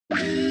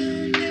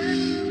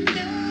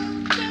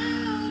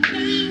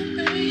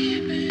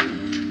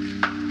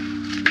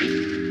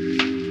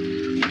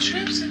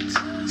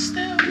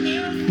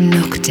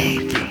Nook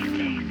tape.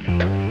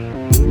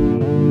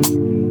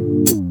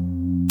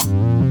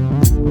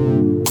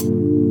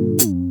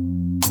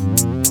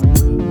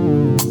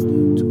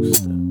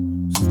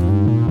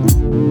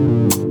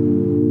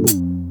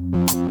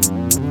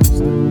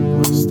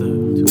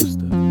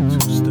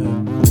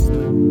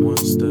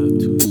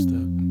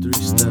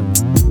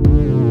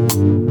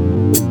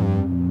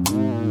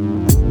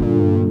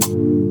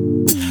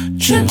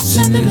 Trips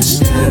into the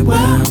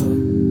stairwell.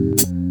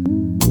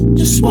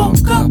 Just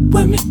woke up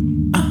with me.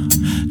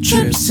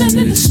 Trips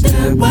into the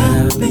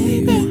stairwell,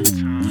 baby.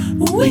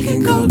 We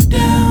can go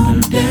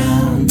down,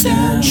 down,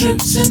 down.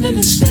 Trips into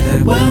the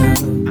stairwell.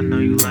 I know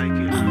you like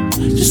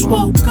it. Just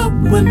woke up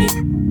with me.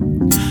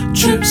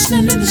 Trips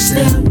into the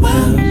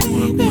stairwell,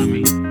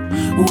 baby.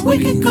 We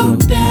can go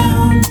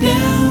down,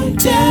 down,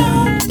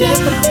 down,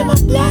 down. In my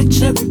black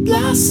cherry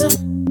blossom,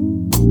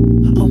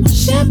 on my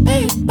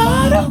champagne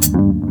bottle,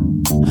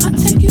 I'll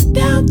take you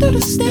down through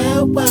the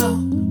stairwell,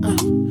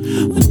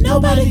 where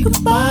nobody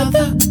can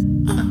bother.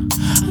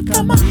 I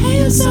got my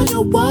hands on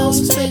your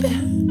walls, baby,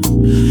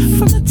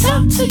 from the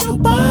top to your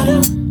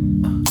bottom.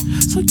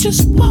 So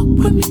just walk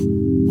with me.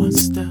 One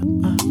step,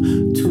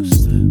 two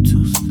step,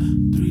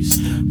 three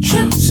step.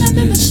 Trips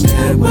into the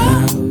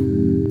stairwell.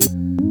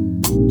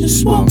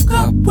 Just woke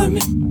up with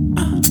me.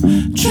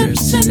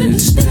 Trips into the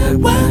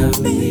stairwell,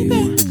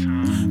 baby.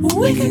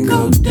 We can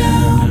go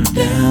down,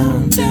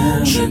 down,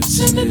 down. Trips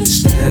into the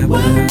stairwell.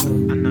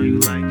 I know you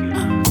like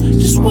it.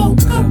 Just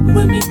woke up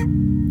with me.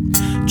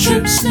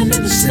 Trips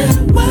into the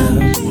stairwell,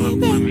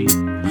 baby.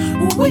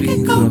 We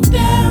can go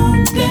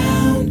down,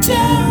 down,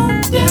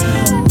 down,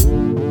 down.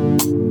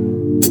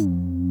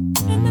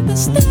 Into the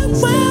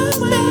stairwell,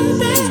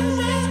 baby.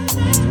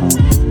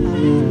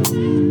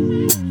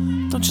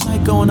 Don't you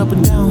like going up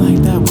and down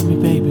like that with me,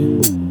 baby?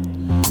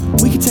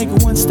 We can take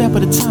it one step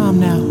at a time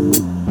now.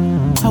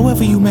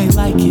 However you may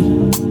like it,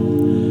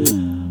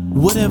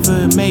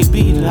 whatever it may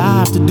be that I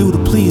have to do to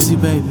please you,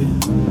 baby.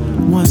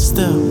 One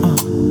step,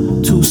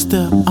 two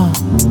step,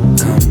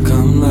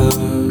 Come, love.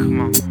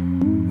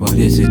 What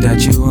is it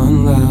that you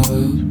want, love?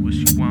 What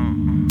you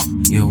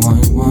want? You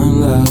want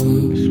one love.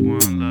 Just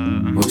one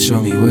love. Well, show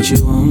me what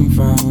you want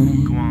from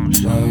Come on,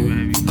 show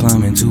me, baby.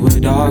 Climb into a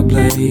dark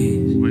place.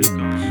 Where you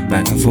going?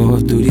 Back and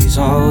forth through these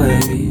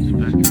hallways.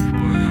 Back and forth.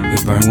 We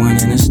burn one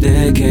in a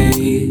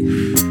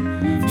staircase.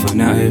 For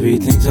now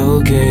everything's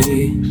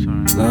okay,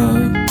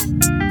 love.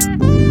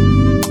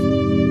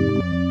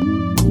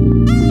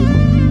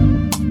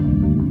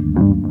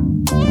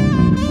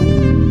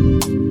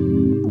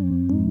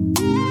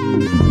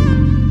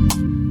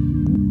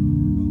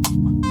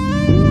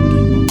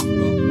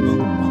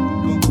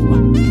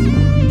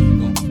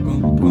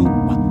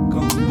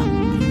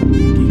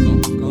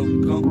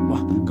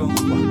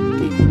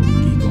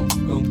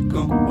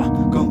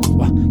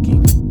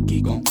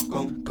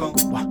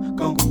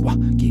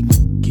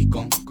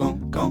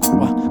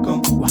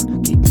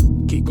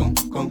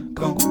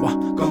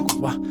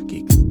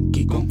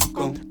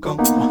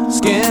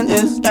 Skin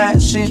is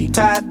ashy,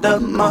 tied the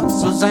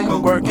muscles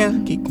ain't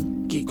working.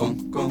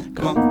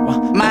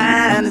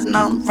 Mind is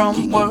numb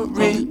from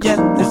worry, yet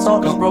it's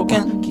all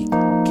broken.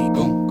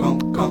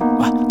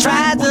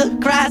 Try to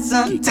cry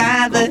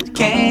sometimes but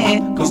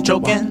can't, cause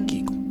choking.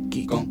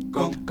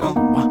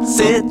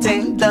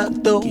 Sitting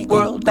the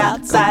world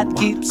outside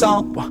keeps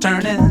on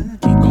turning.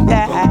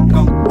 Yeah.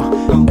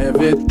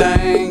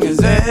 Everything is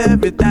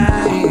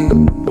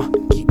everything.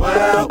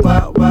 Well,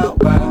 well, well,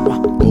 well.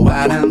 Go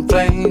out and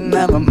play,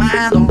 never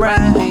mind the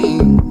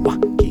rain.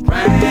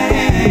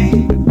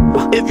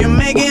 If you're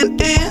making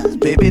ends,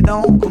 baby,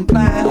 don't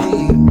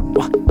complain.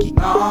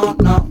 No,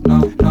 no, no,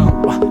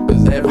 no.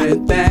 Cause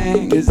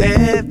everything is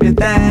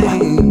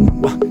everything.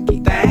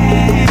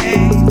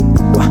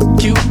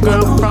 Cute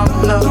girl from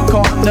the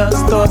corner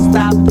store,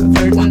 stop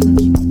flirting.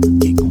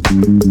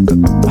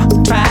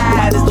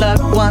 Tried his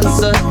luck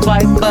once or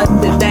twice, but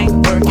it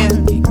ain't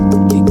working.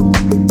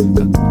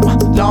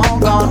 Long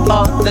gone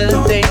are the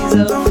days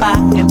of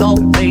high and low,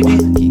 baby.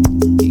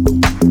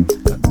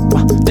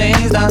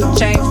 Things done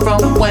changed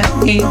from when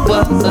he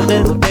was a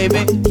little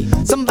baby.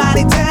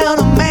 Somebody tell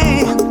the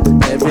man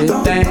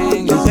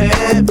everything is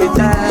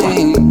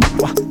everything.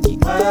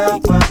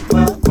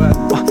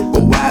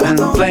 Go out and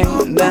play,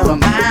 never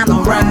mind the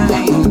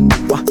rain.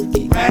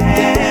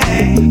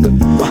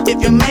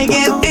 If you're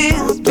making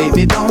ends,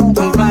 baby, don't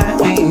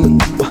complain.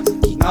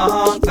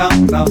 No, no,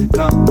 no,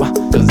 no.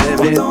 Cause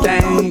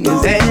everything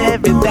is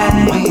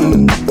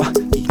everything.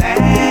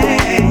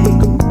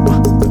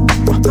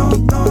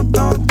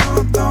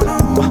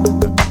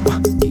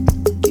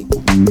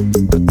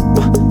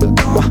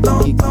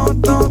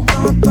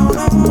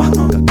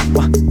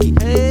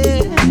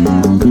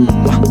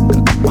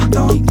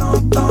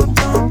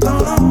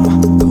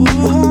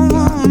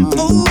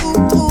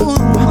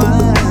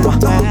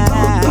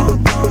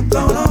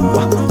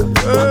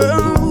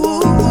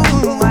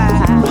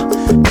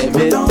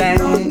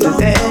 Everything is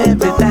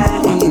everything.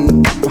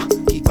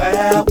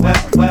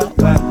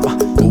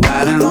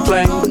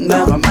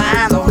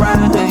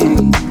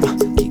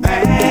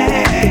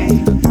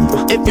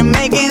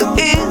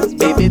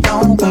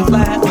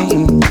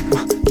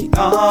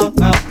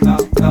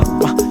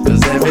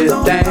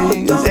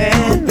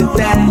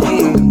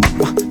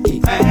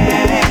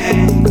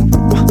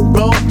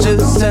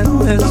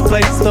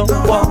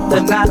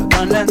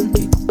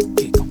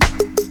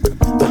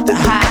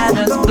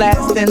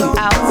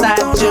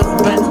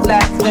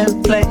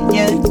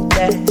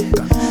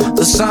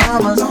 The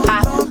summer's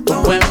hot, the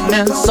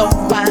women so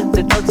fine,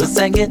 they know to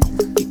sing it.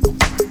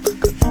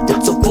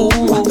 It's a fool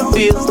who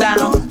feels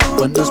down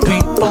when those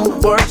people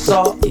work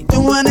so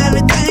doing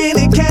everything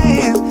they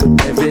can.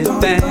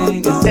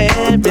 Everything is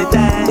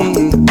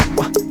everything.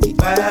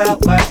 While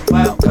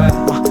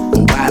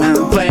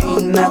I'm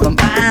playing, never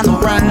mind the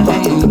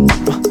rain.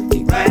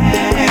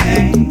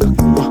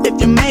 If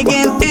you're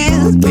making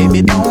this,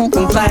 baby, don't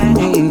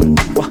complain.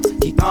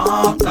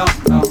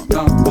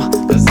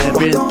 Cause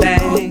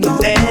everything is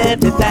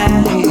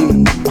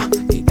everything.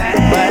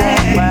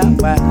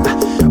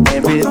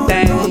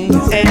 Everything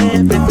is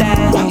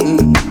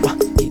everything.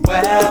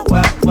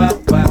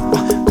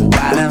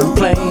 While I'm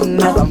playing,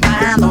 never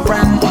mind the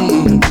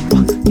rain.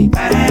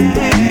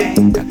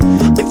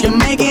 If you're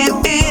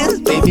making this,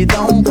 baby,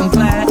 don't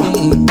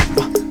complain.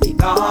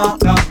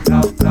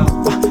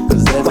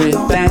 Cause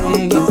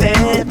everything is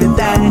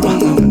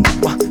everything.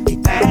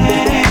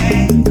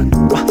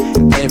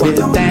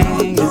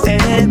 Everything is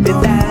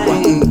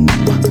everything.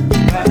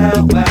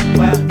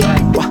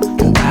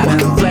 While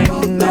I'm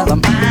playing, never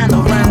mind the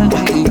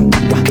rain.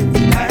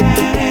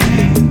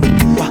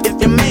 If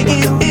you're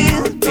making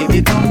this, baby,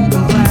 don't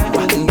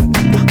complain.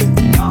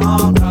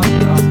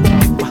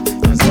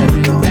 Cause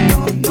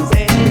everything is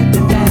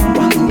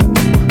everything.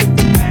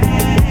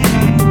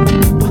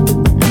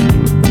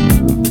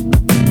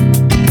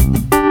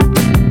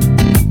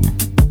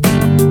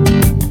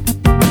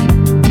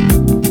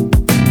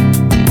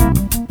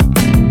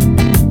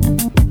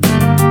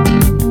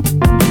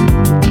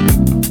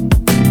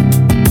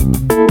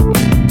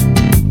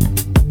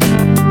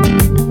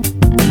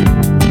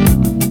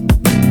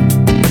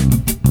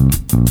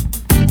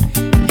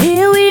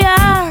 Here we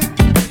are,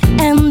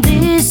 and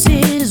this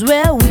is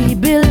where we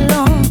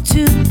belong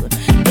to.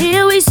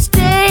 Here we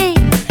stay,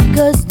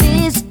 cause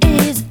this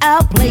is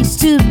our place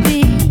to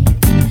be.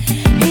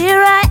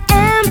 Here I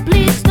am,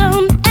 please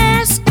don't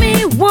ask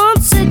me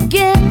once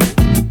again.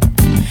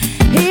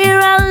 Here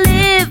I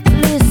live,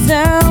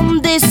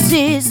 listen, this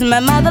is my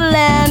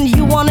motherland.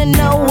 You wanna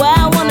know why,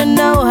 I wanna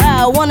know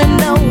how, I wanna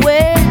know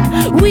where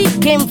we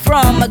came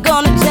from. I'm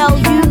gonna tell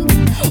you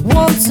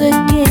once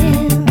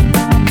again.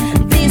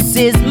 This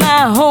is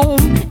my home,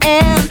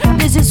 and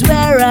this is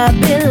where I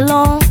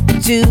belong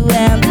to,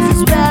 and this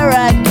is where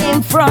I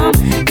came from,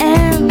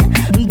 and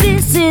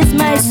this is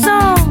my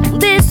song.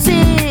 This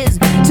is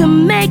to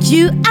make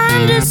you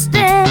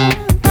understand.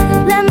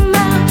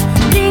 Lama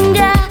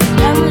dinga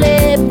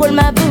ramle por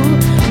ma bu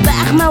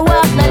bach ma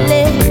wak la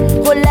le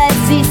hola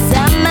si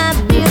sama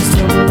bir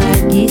so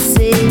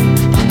magise.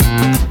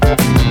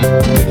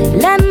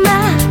 Lama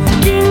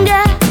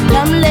dinga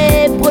ramle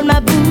por ma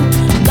bu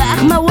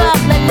bach ma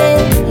wak la le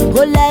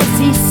hola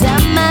si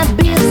sama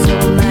bir so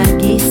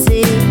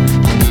magise.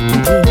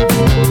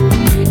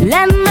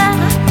 Lama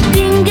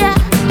dinga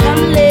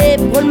ramle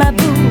por ma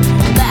bu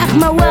bach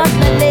ma wak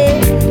la le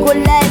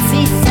hola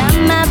si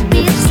sama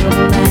bir so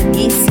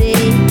magise.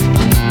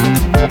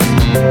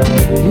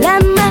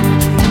 Lama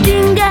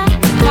dinga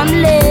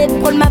ramle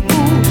por ma bu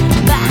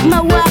bach ma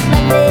wak la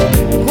le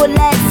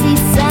hola si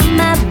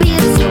sama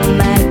bir so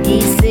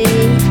magise.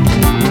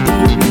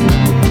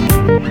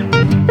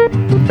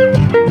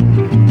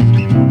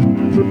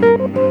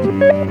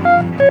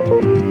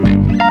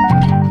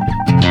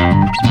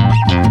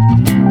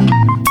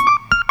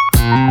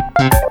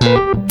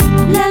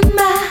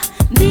 Lama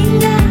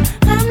dinga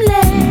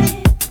ramle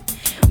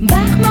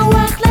bach ma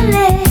wak la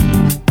le.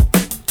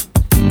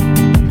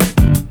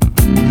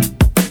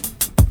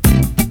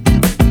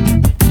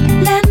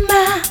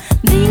 Lama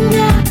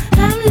dinga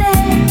ramle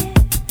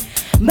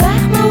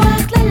bach ma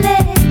wak la le.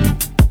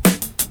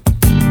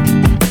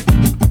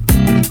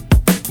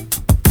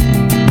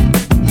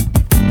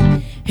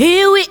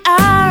 Here we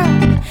are,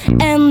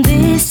 and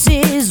this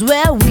is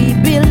where we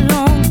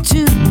belong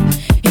to.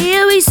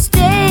 Here we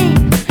stay,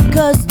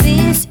 cause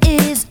this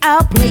is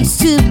our place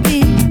to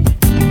be.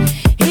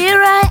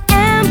 Here I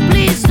am,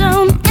 please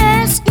don't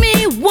ask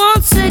me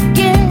once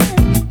again.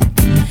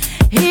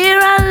 Here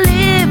I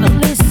live,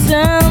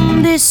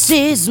 listen, this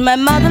is my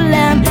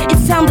motherland.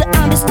 It's time to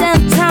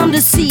understand, time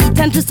to see,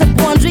 time to stop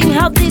wondering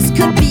how this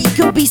could be.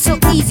 Could be so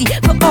easy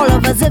for all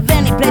of us. If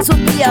any place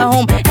will be our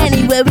home,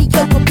 anywhere we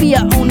go could be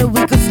our own, and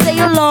we could stay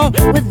alone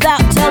without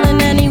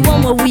telling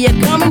anyone where we are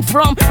coming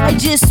from. I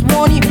just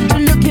want you to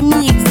look at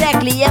me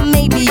exactly, and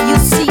maybe you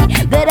see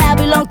that I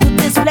belong to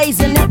this place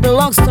and it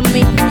belongs to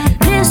me.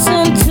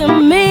 Listen to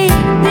me,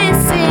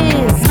 this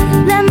is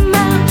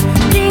Lama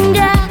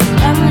dinga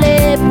ramle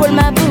por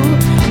ma bu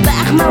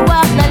bach ma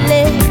wak la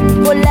le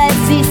hola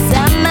si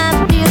sama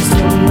bir so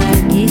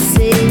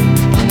magise.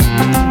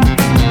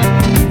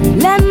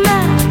 Lama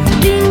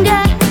dinga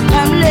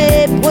ramle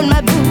por ma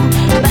bu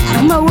bach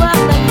ma wak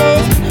la le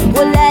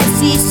hola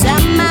si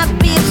sama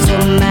bir so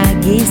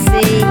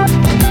magise.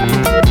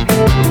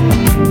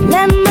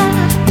 Lama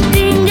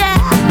dinga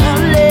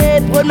ramle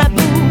por ma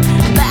bu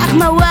bach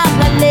ma wak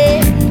la le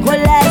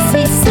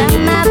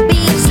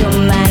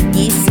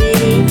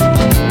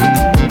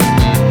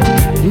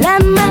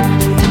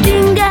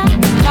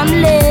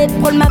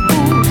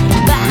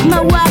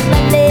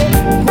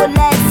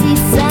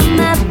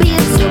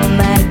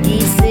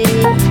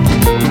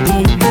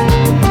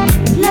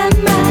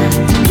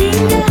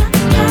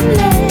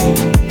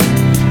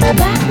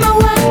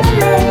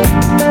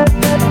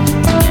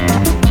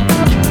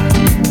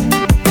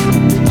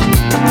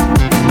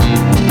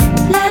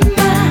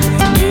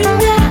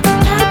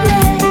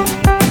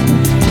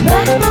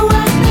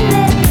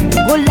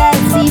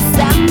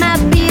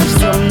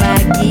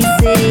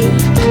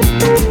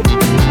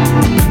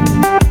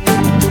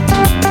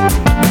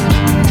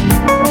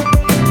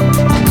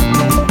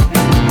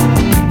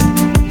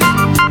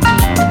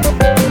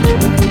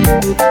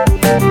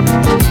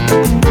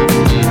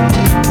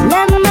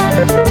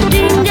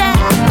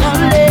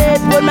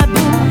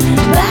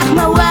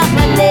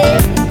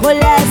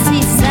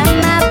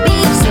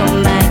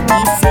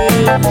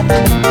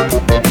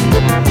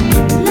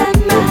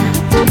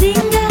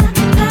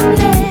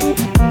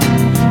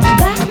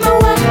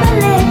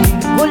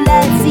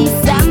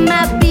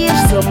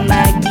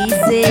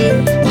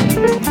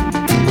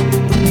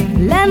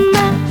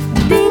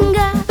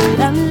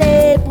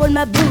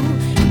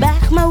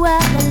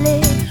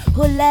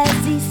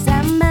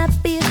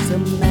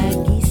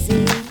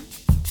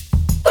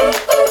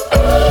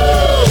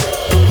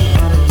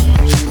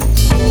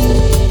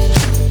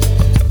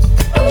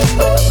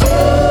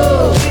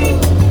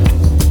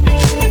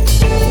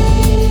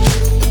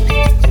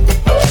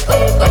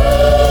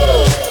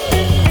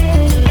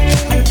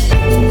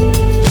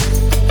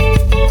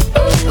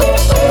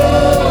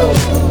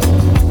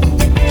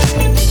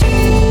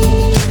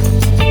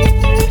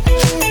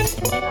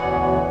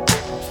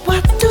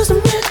What does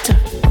it matter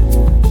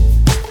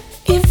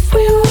if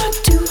we want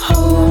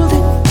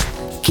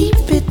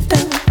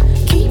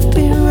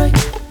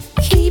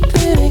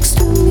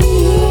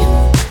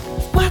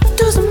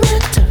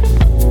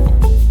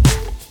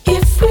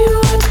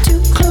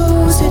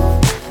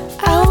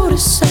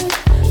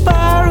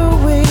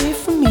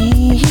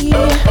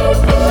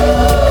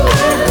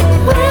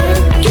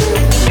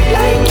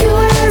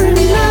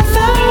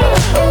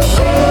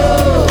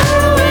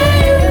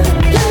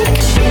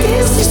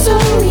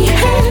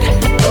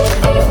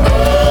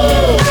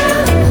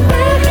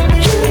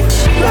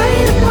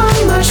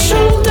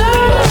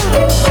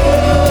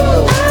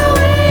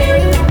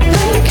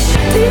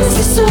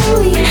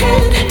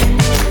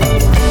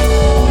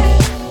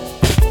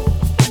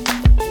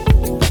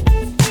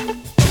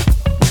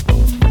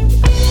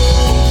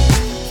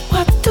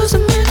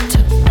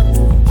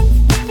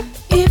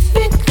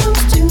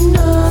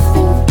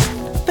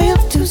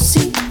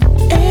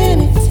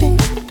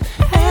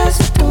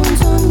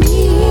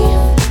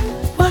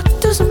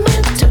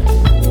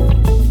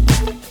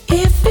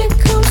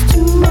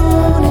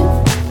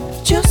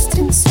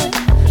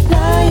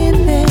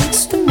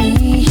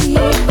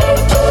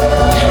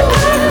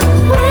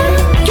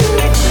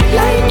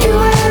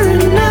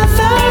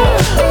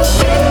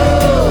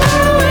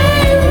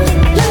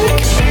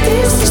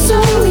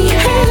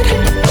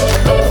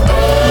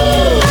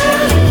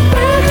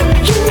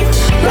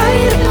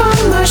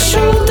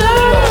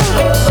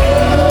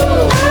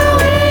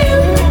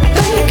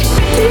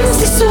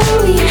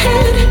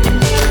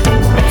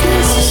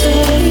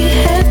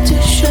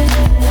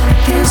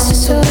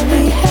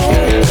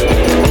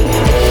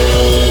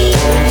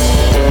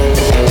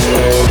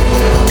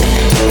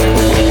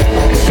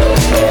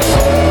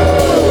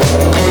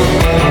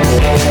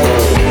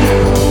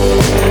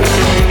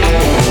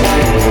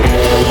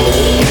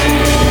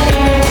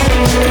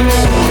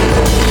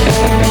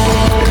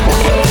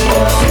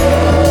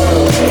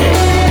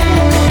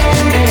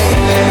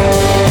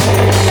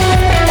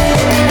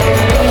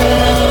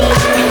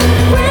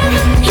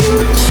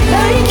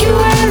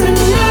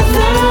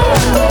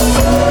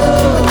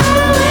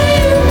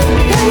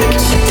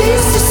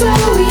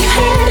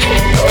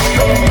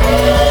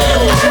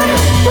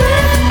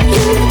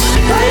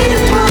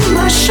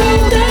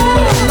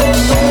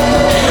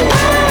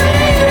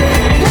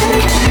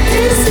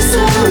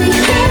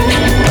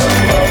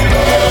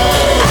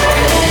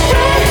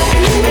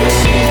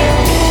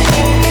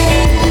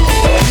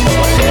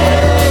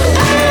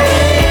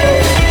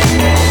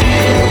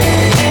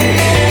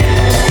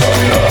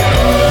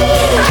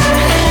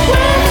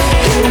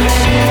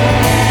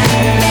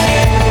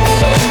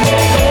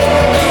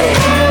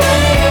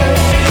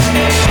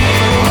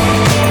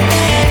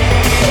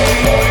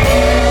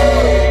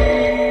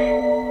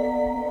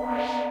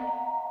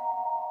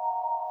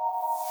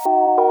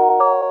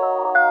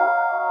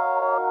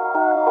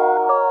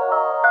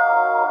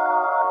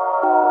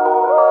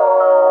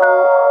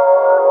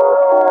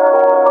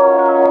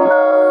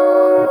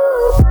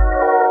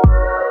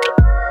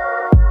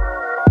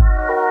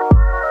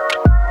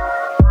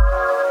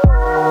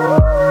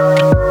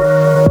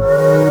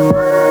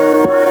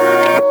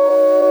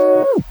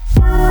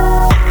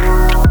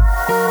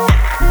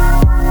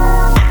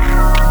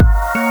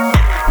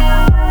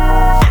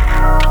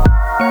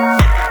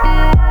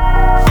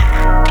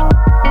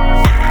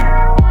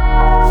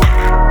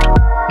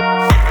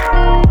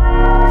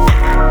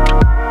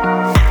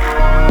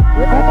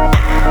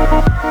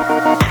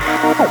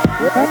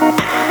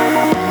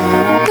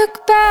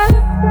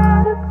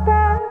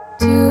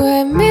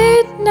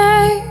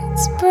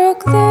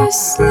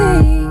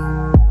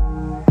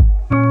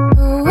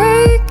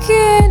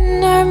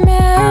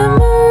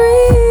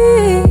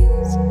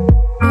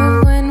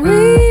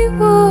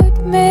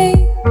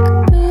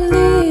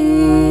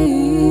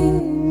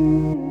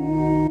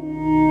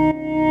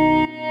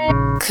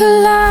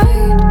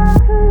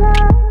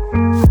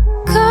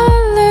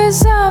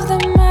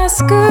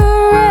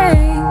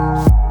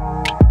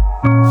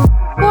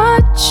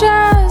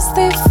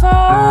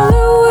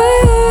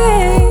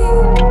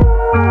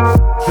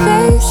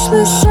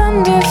faceless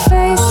under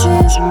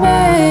faces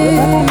made.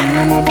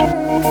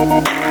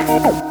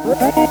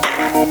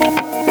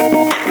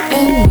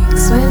 And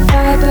weeks went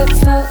by but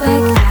felt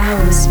like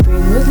hours.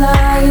 Spring would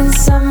lie in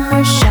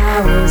summer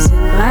showers. In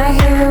my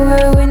hair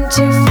were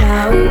winter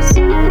flowers.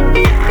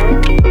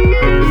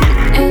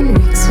 And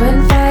weeks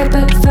went by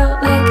but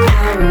felt like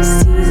hours.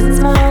 Seasons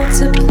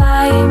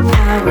multiplying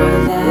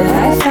power that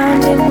I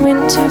found in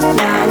winter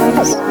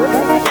flowers.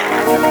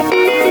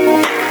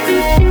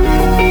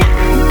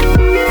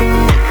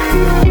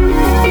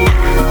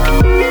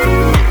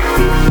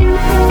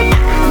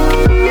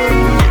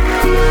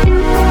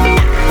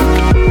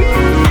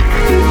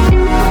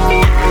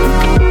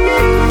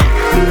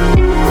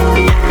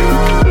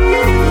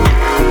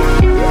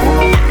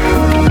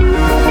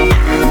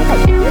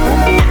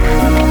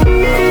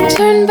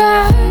 Turn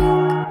back,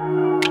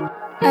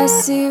 I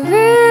see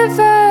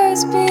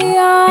rivers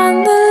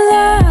beyond the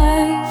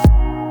light,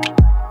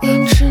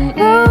 ancient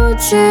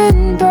roads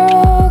in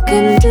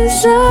broken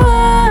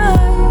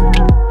design,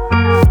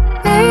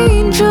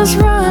 angels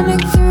running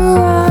through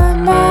our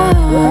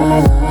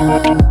minds.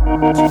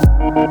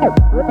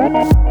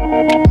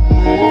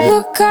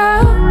 Look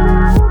out,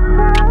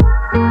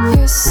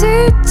 your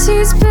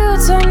city's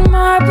built on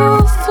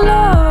marble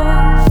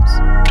floors,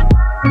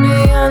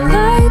 neon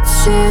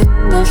lights in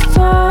the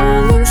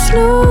falling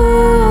snow.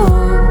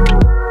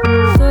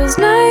 Those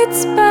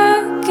nights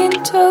back in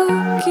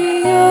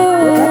Tokyo.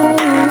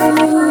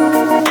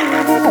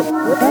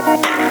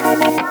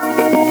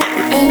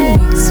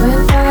 And weeks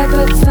went by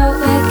but felt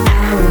like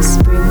hours.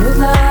 Spring would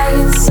lie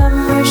in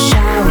summer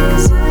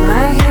showers. In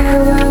my hair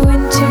were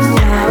winter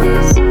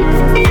flowers.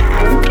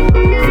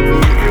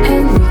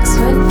 And weeks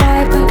went by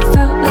but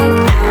felt like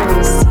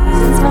hours.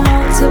 Seasons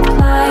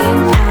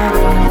multiplying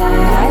power that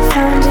I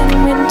found in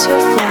winter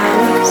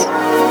flowers.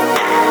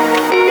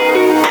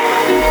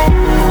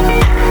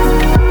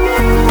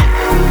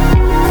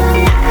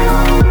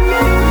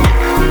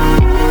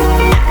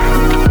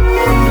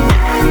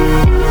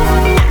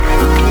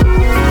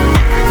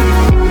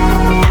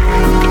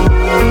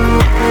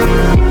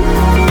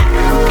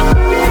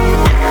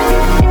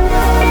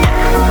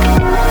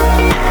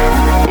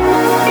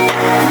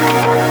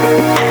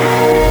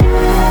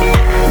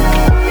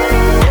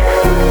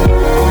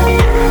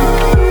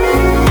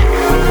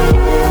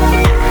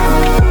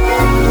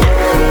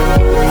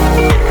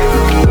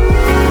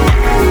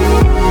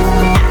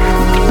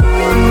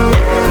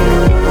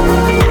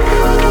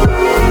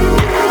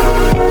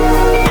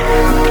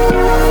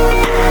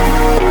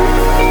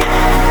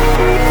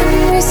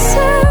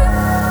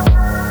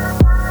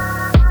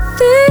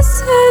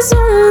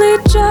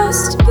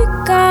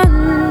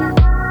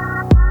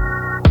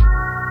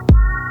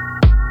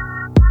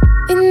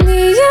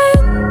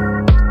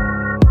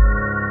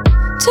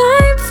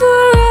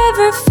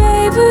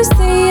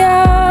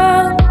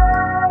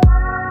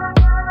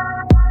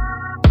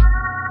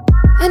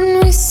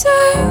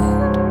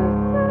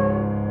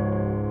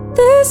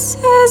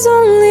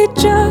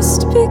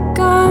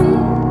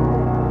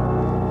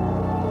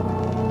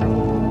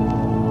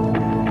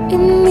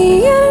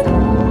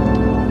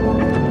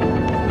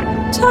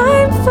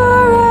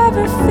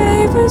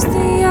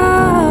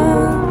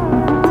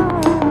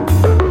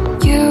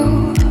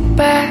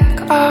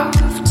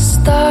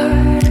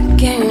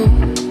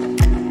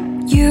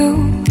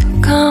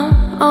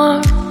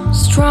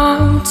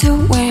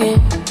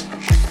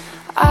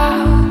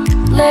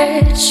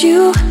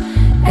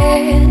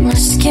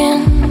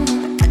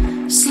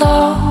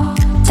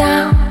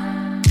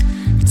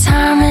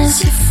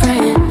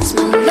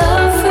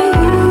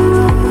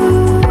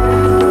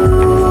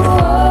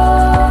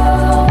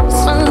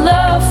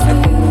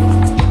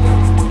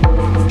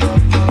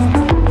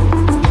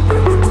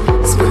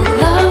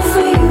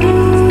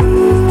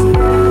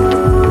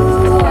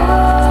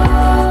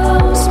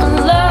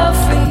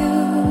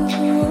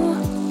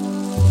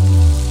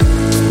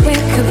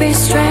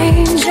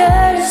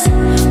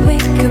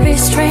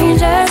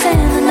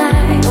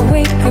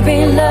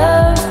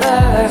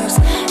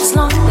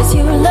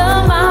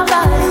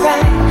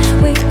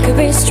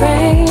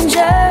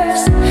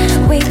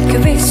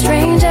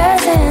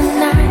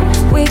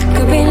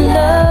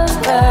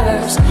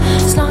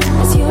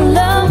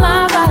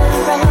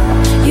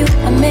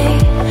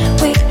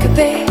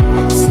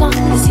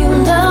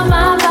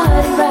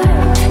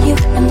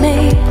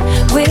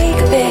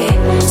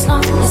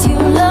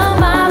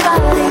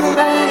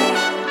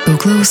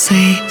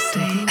 Klausai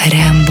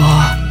Rembo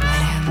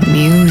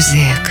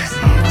Music.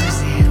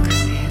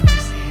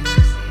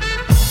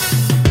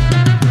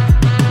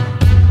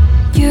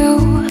 You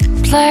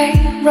play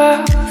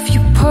rough,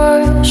 you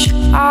push,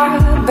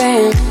 I've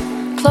been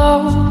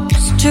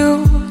close to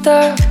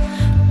the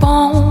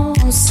bone.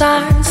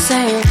 I'm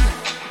saying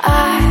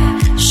I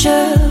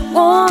should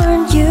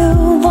warn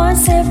you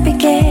once it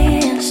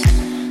begins.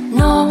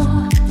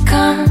 No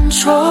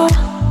control,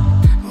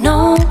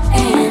 no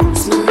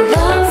ends. My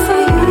love for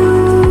you.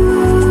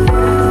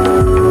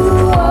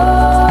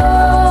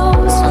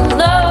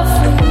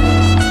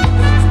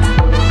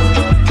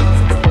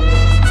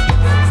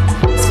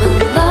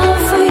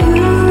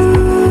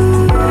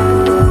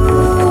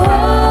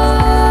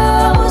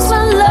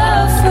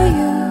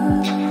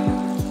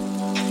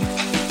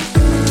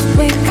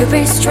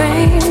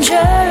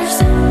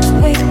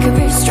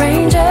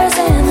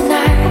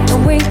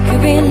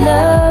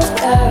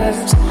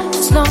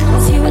 as long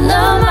as you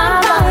love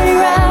my body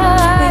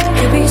right. We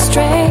could be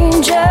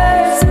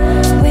strangers,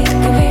 we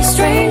could be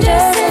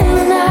strangers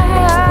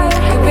tonight. We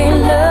could be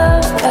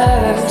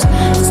lovers,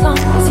 as long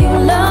as you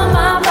love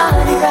my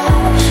body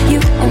right. You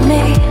and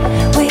me,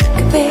 we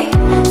could be,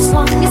 as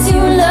long as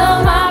you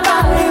love my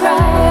body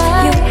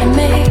right. You and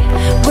me,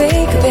 we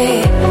could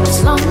be,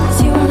 as long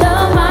as you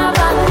love my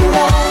body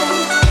right.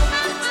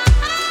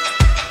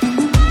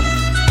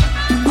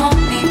 Pull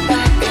me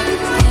back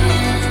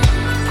again,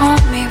 pull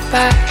me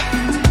back.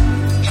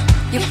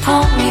 You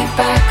pull me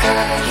back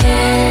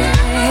again.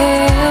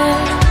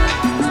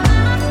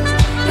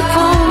 You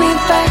pull me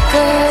back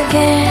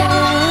again.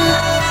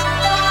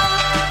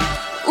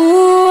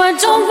 Ooh, I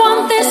don't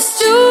want this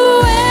to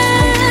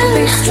end. We could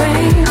be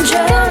strangers,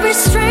 could be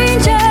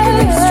strangers, could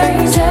be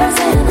strangers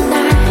in the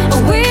night.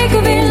 Or we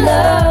could be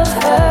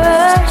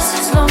lovers,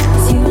 as long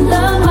as you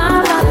love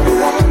my body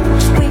right.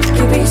 We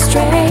could be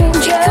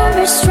strangers, could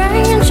be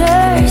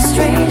strangers, be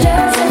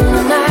strangers in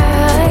the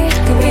night.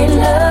 Could be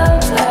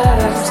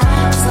lovers,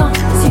 as long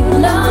as you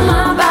love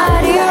my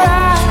body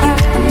right. You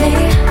and me,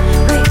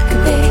 we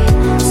could be,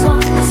 as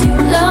long as you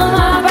love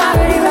my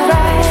body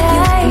right.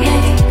 You and me,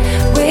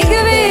 we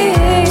could be,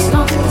 as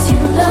long as you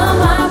love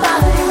my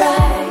body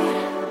right.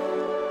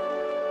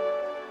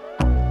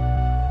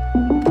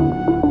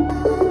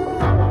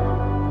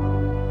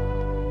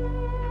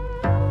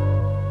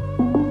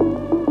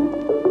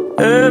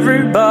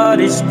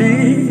 Everybody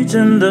speeds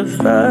in the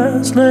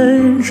fast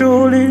lane,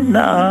 surely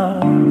now.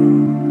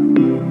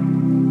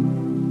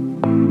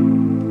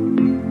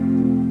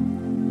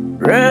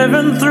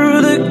 Revving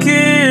through the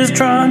gears,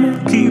 trying to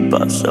keep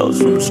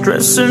ourselves from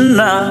stressing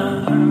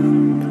out.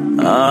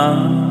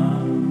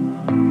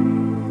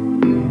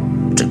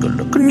 Take a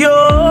look in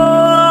your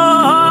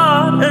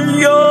heart and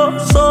your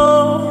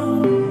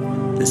soul.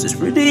 This is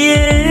really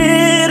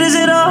it, is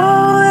it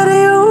all that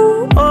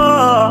you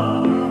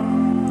are?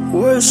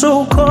 We're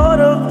so caught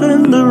up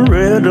in the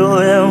riddle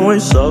and we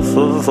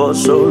suffer for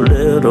so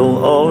little,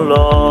 oh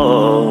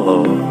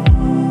Lord.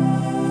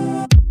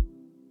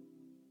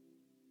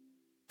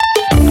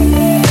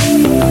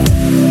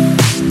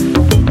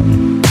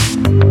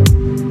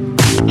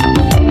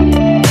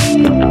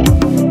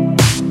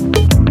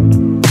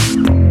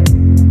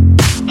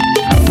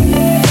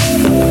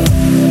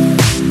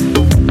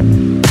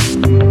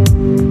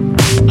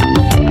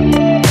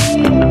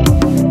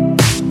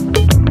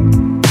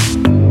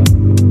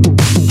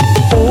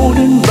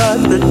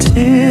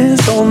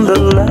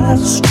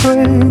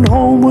 Train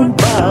homeward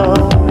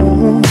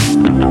bound.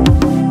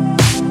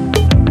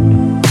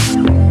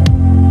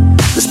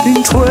 It's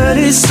been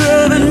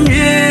 27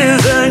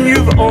 years and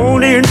you've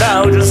only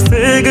now just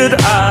figured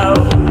out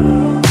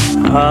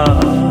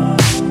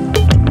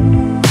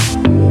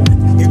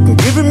you can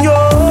give him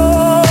your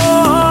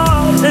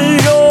heart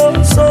and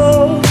your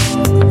soul.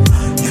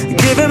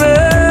 Give him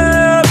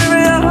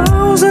every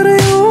ounce of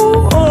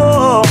you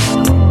own.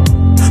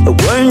 But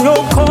when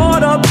you're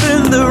caught up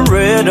in the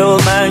riddle,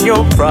 man,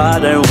 your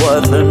pride ain't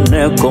worth a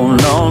nickel,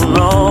 no,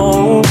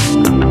 no.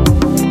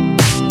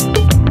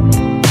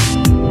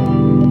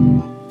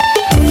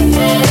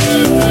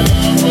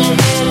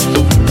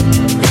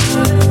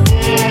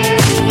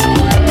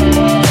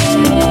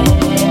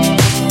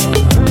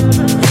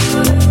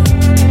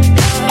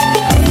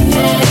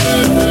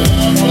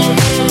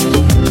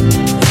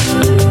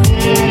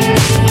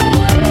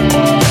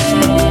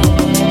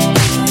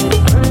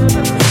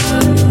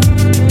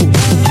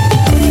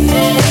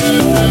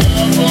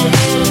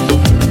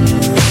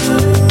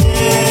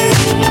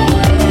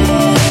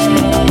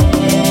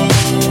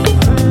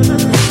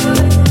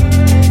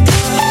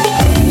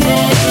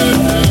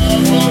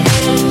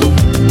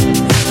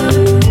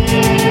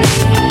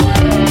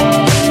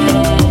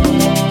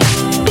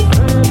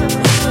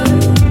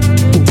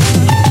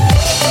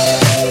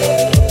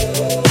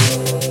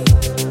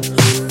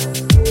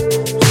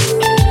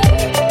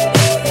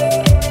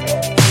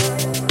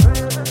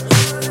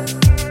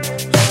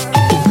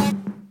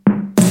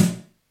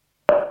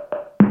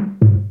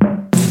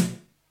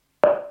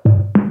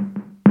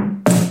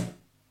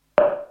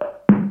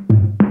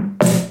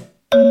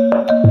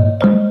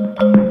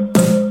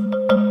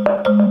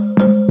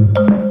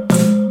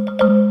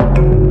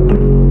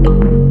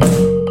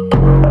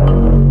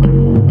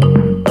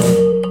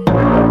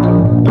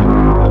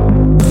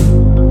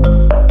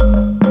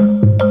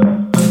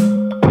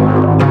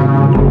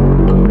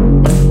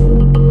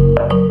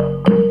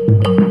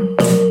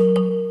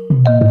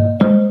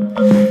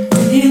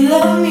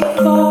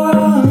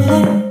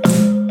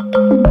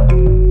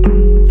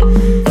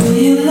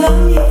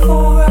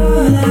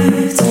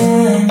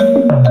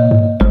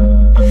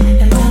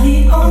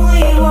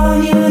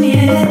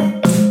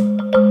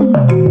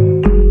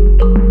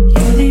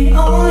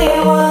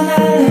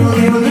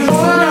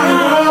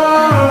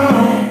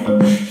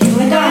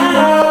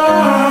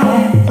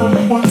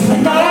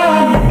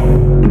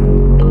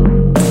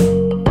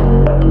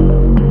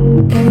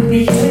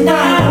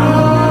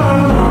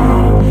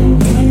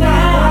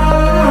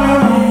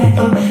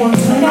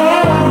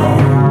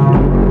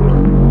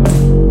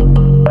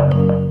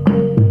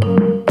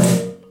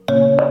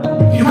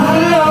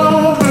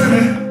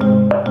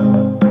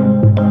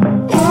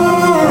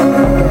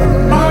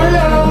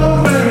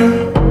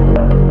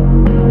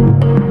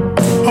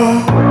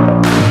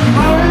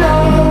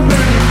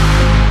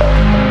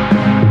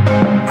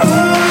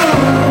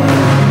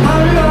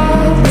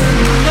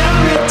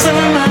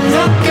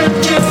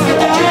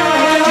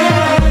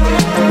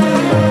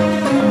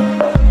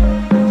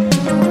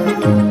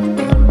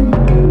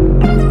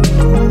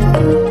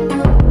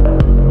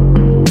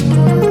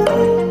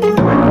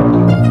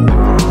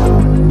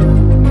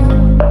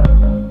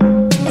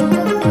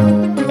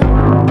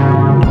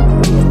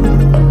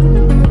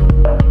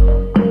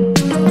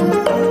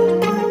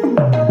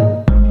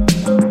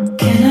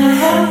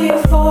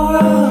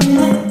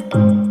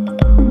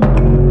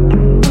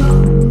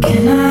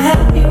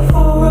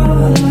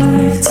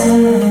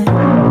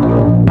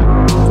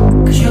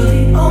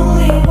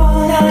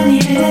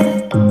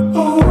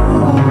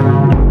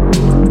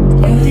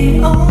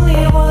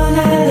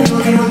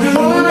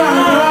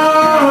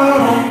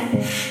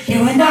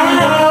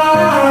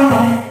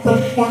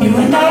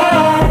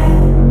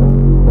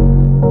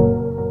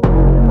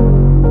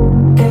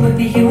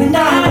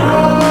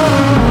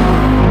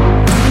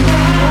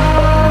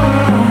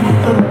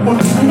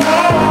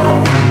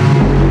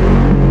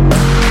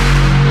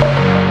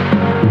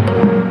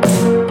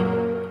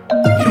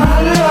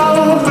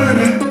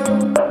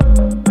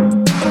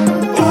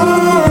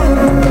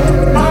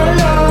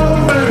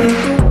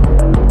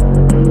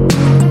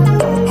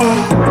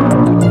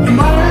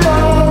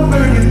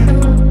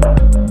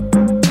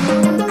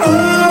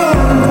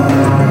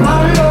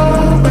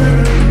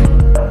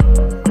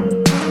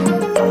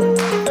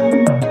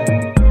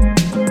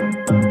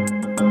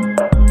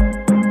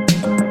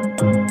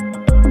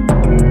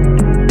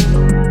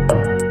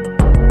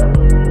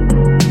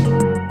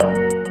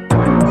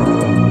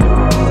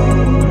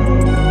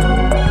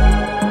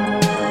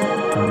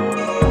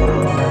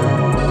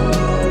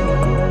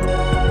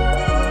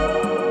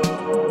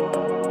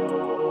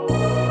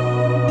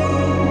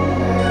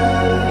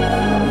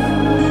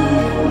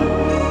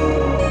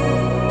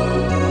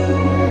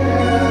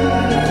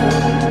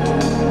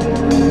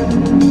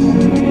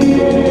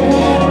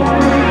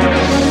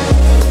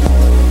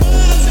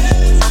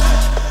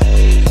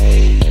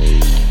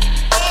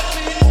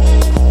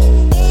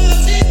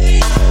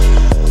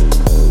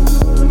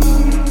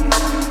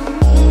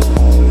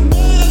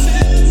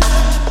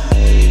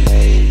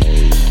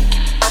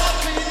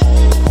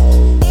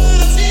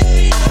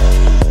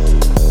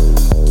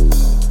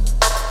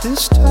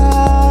 This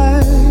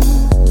time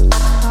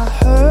I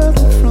heard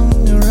it from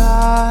your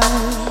eyes.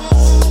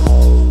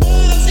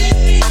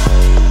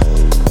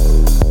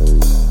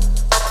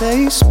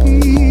 They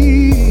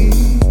speak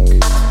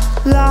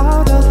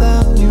louder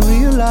than you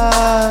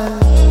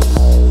realize.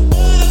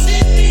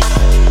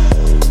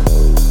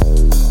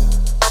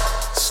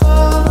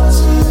 Silence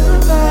in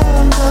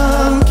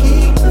abandon,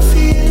 keep the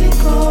feeling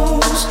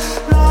close.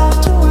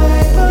 Locked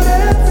away, but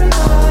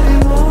everybody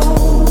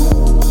knows.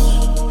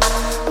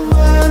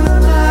 When the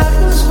night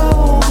was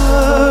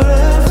over,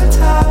 every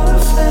tower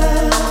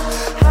fell.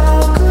 How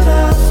could I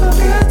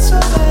forget so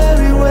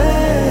very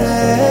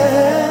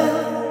well?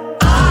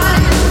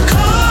 I'm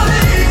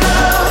calling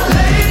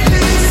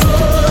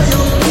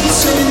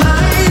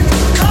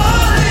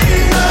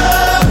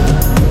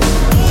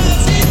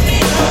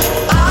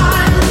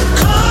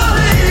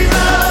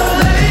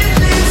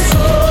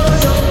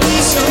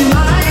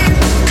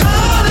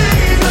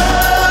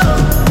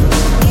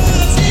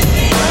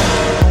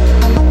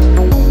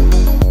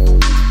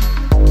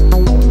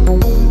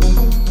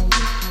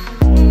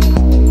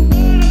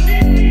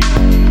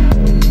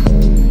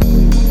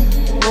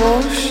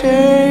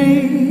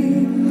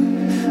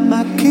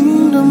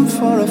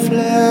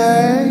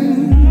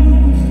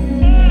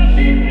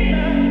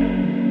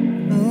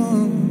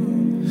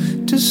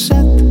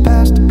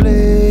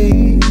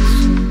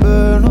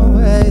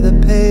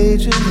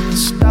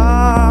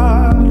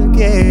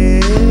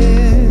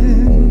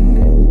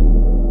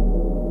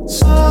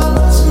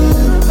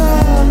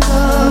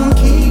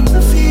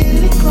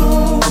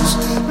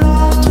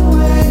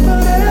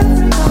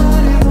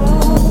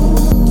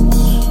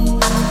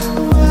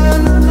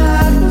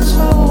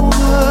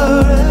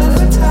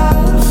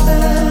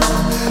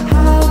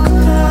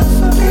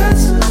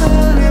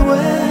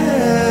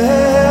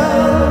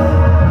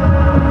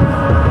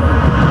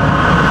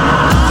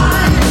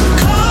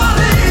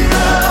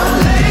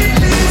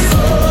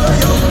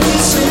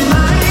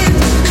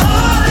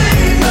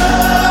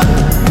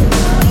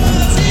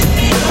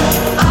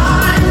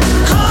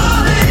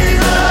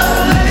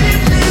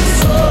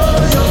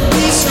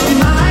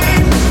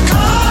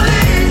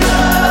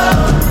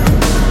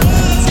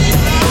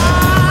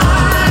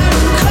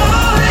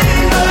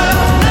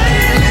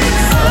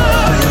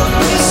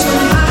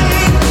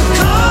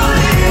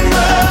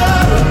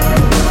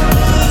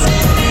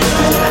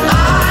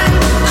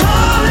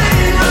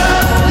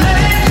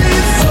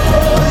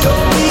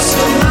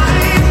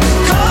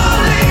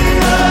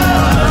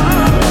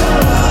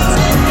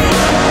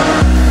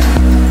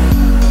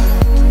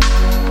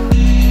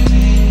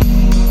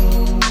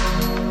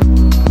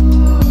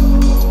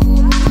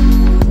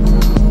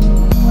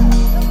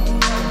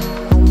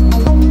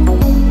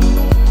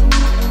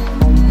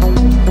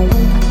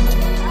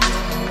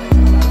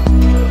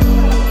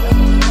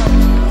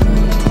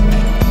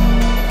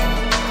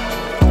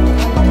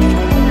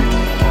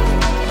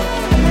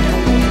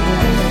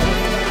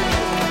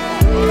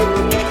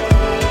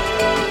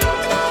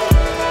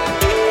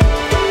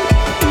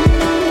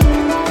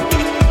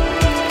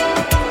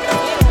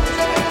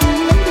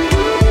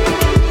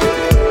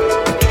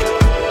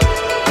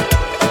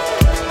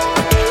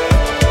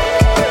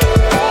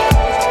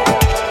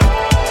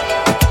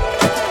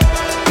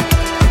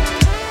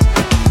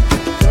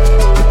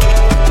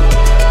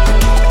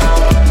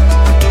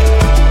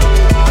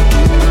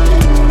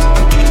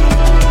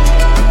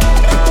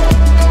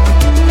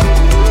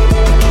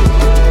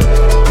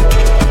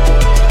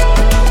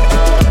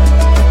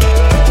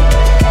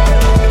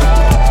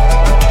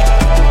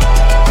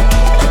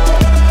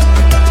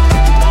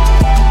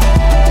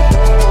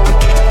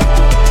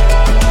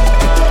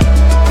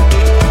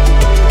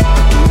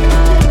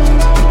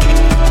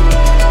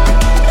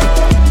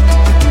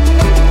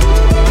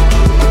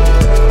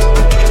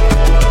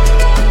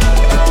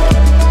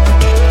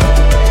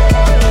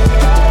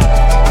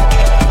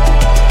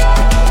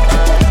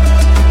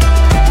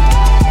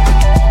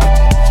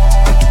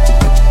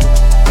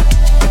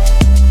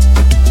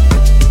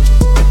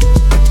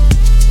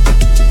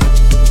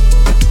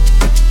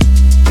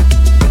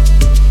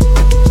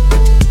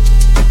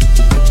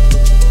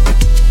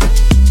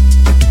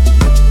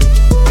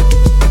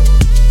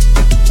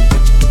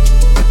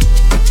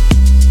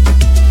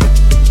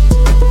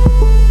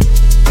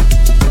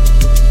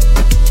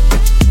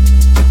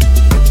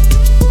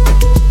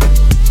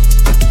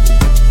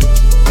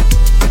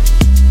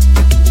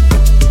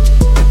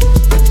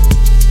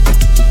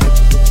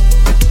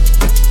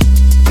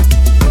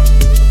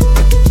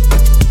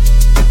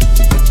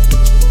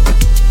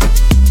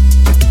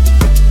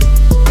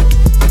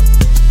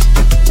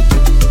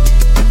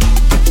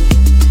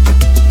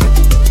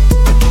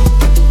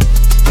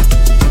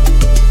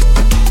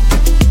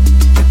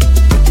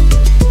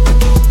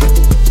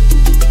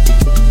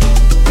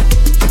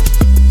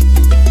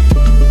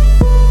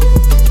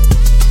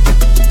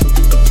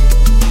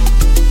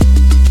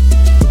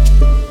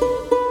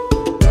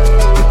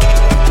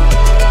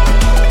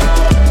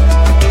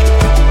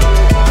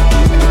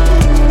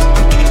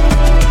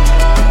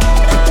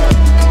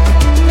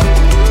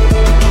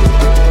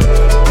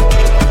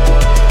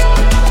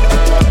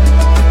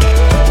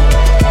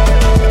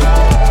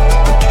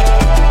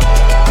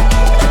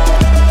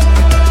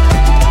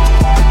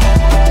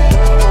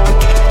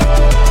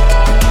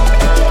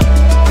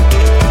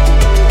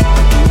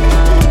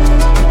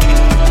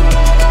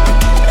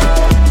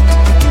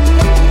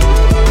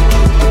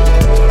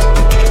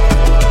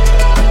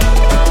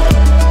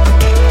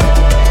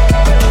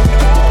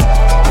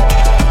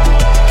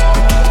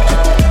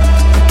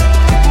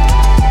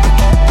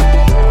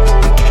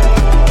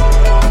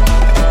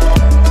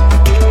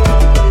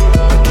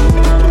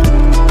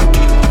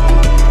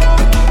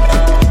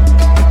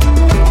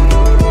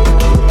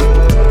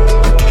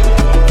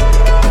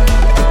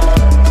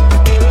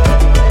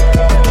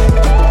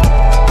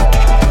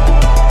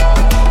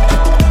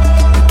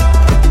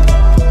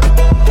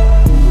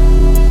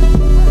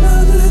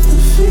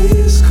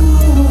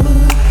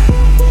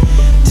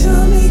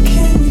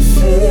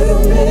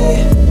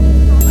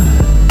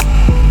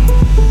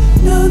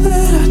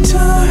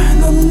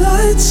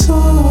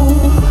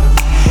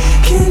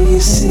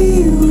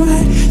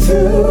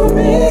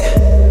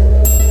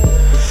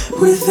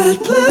with that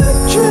black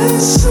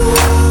dress on.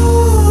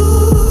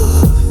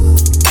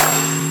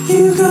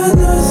 You got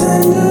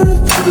nothing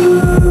to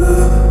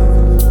prove.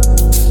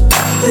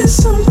 There's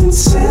something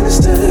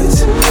sinister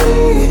to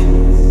me.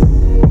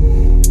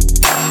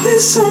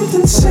 There's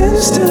something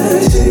sinister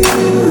to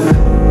you.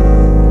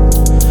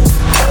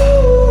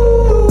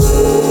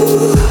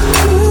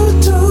 Ooh,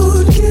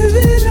 don't give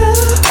it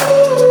up.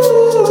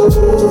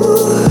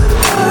 Ooh,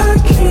 I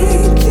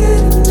can't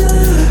get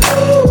enough.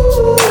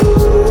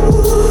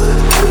 Ooh,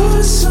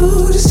 you're so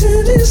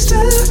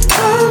sinister.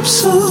 I'm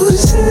so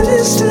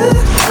sinister.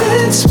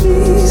 Let's be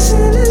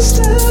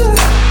sinister.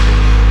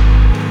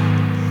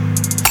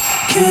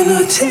 Can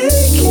I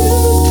take you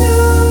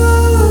down,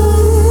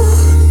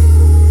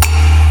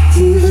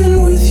 even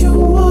with your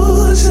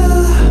walls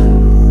up?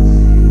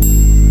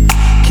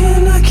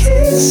 Can I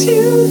kiss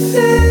you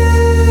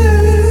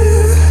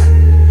there,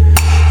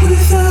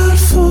 without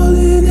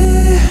falling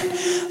in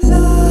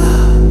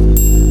love?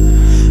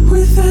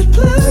 With that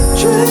black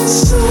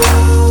dress on,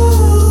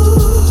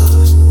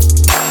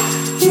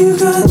 you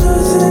got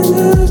nothing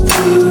to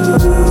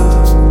prove.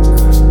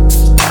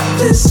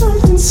 There's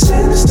something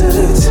sinister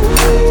to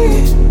me.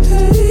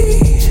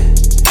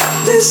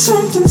 There's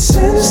something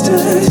sinister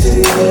to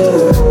you.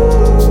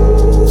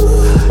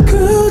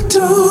 Girl,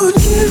 don't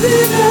give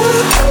it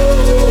up.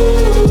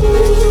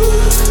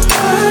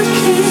 I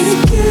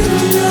can't get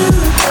enough.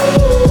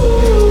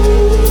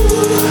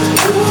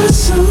 You're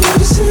so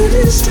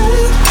sinister.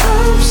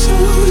 I'm so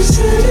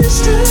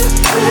sinister.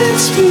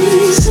 Let's be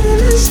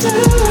sinister.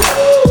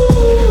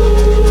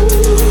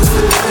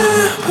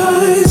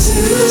 Vampires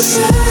in the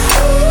sand.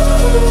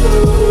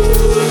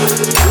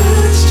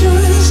 Let's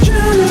just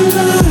drown in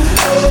love.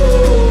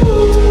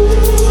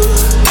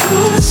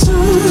 You're so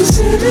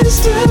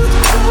sinister,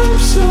 I'm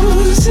so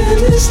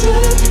sinister.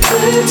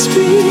 Let's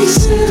be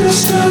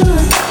sinister.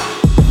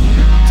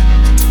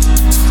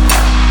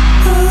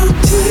 I'll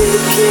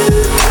take you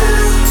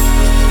down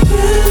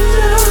and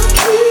I'll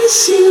kiss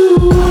you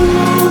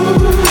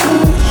over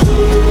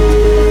here.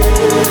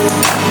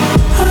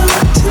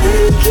 I'll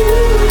take you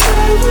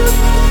down,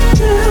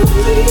 tell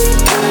me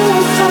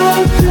how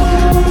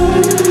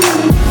good it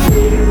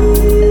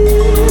feels.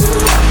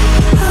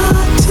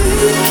 I'll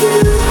take you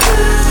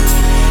down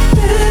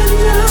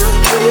and I'll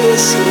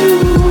kiss you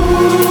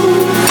over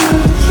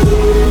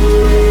here.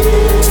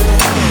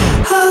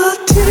 I'll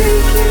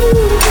take you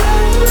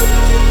down,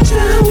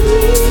 tell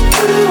me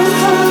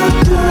how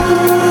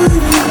good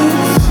it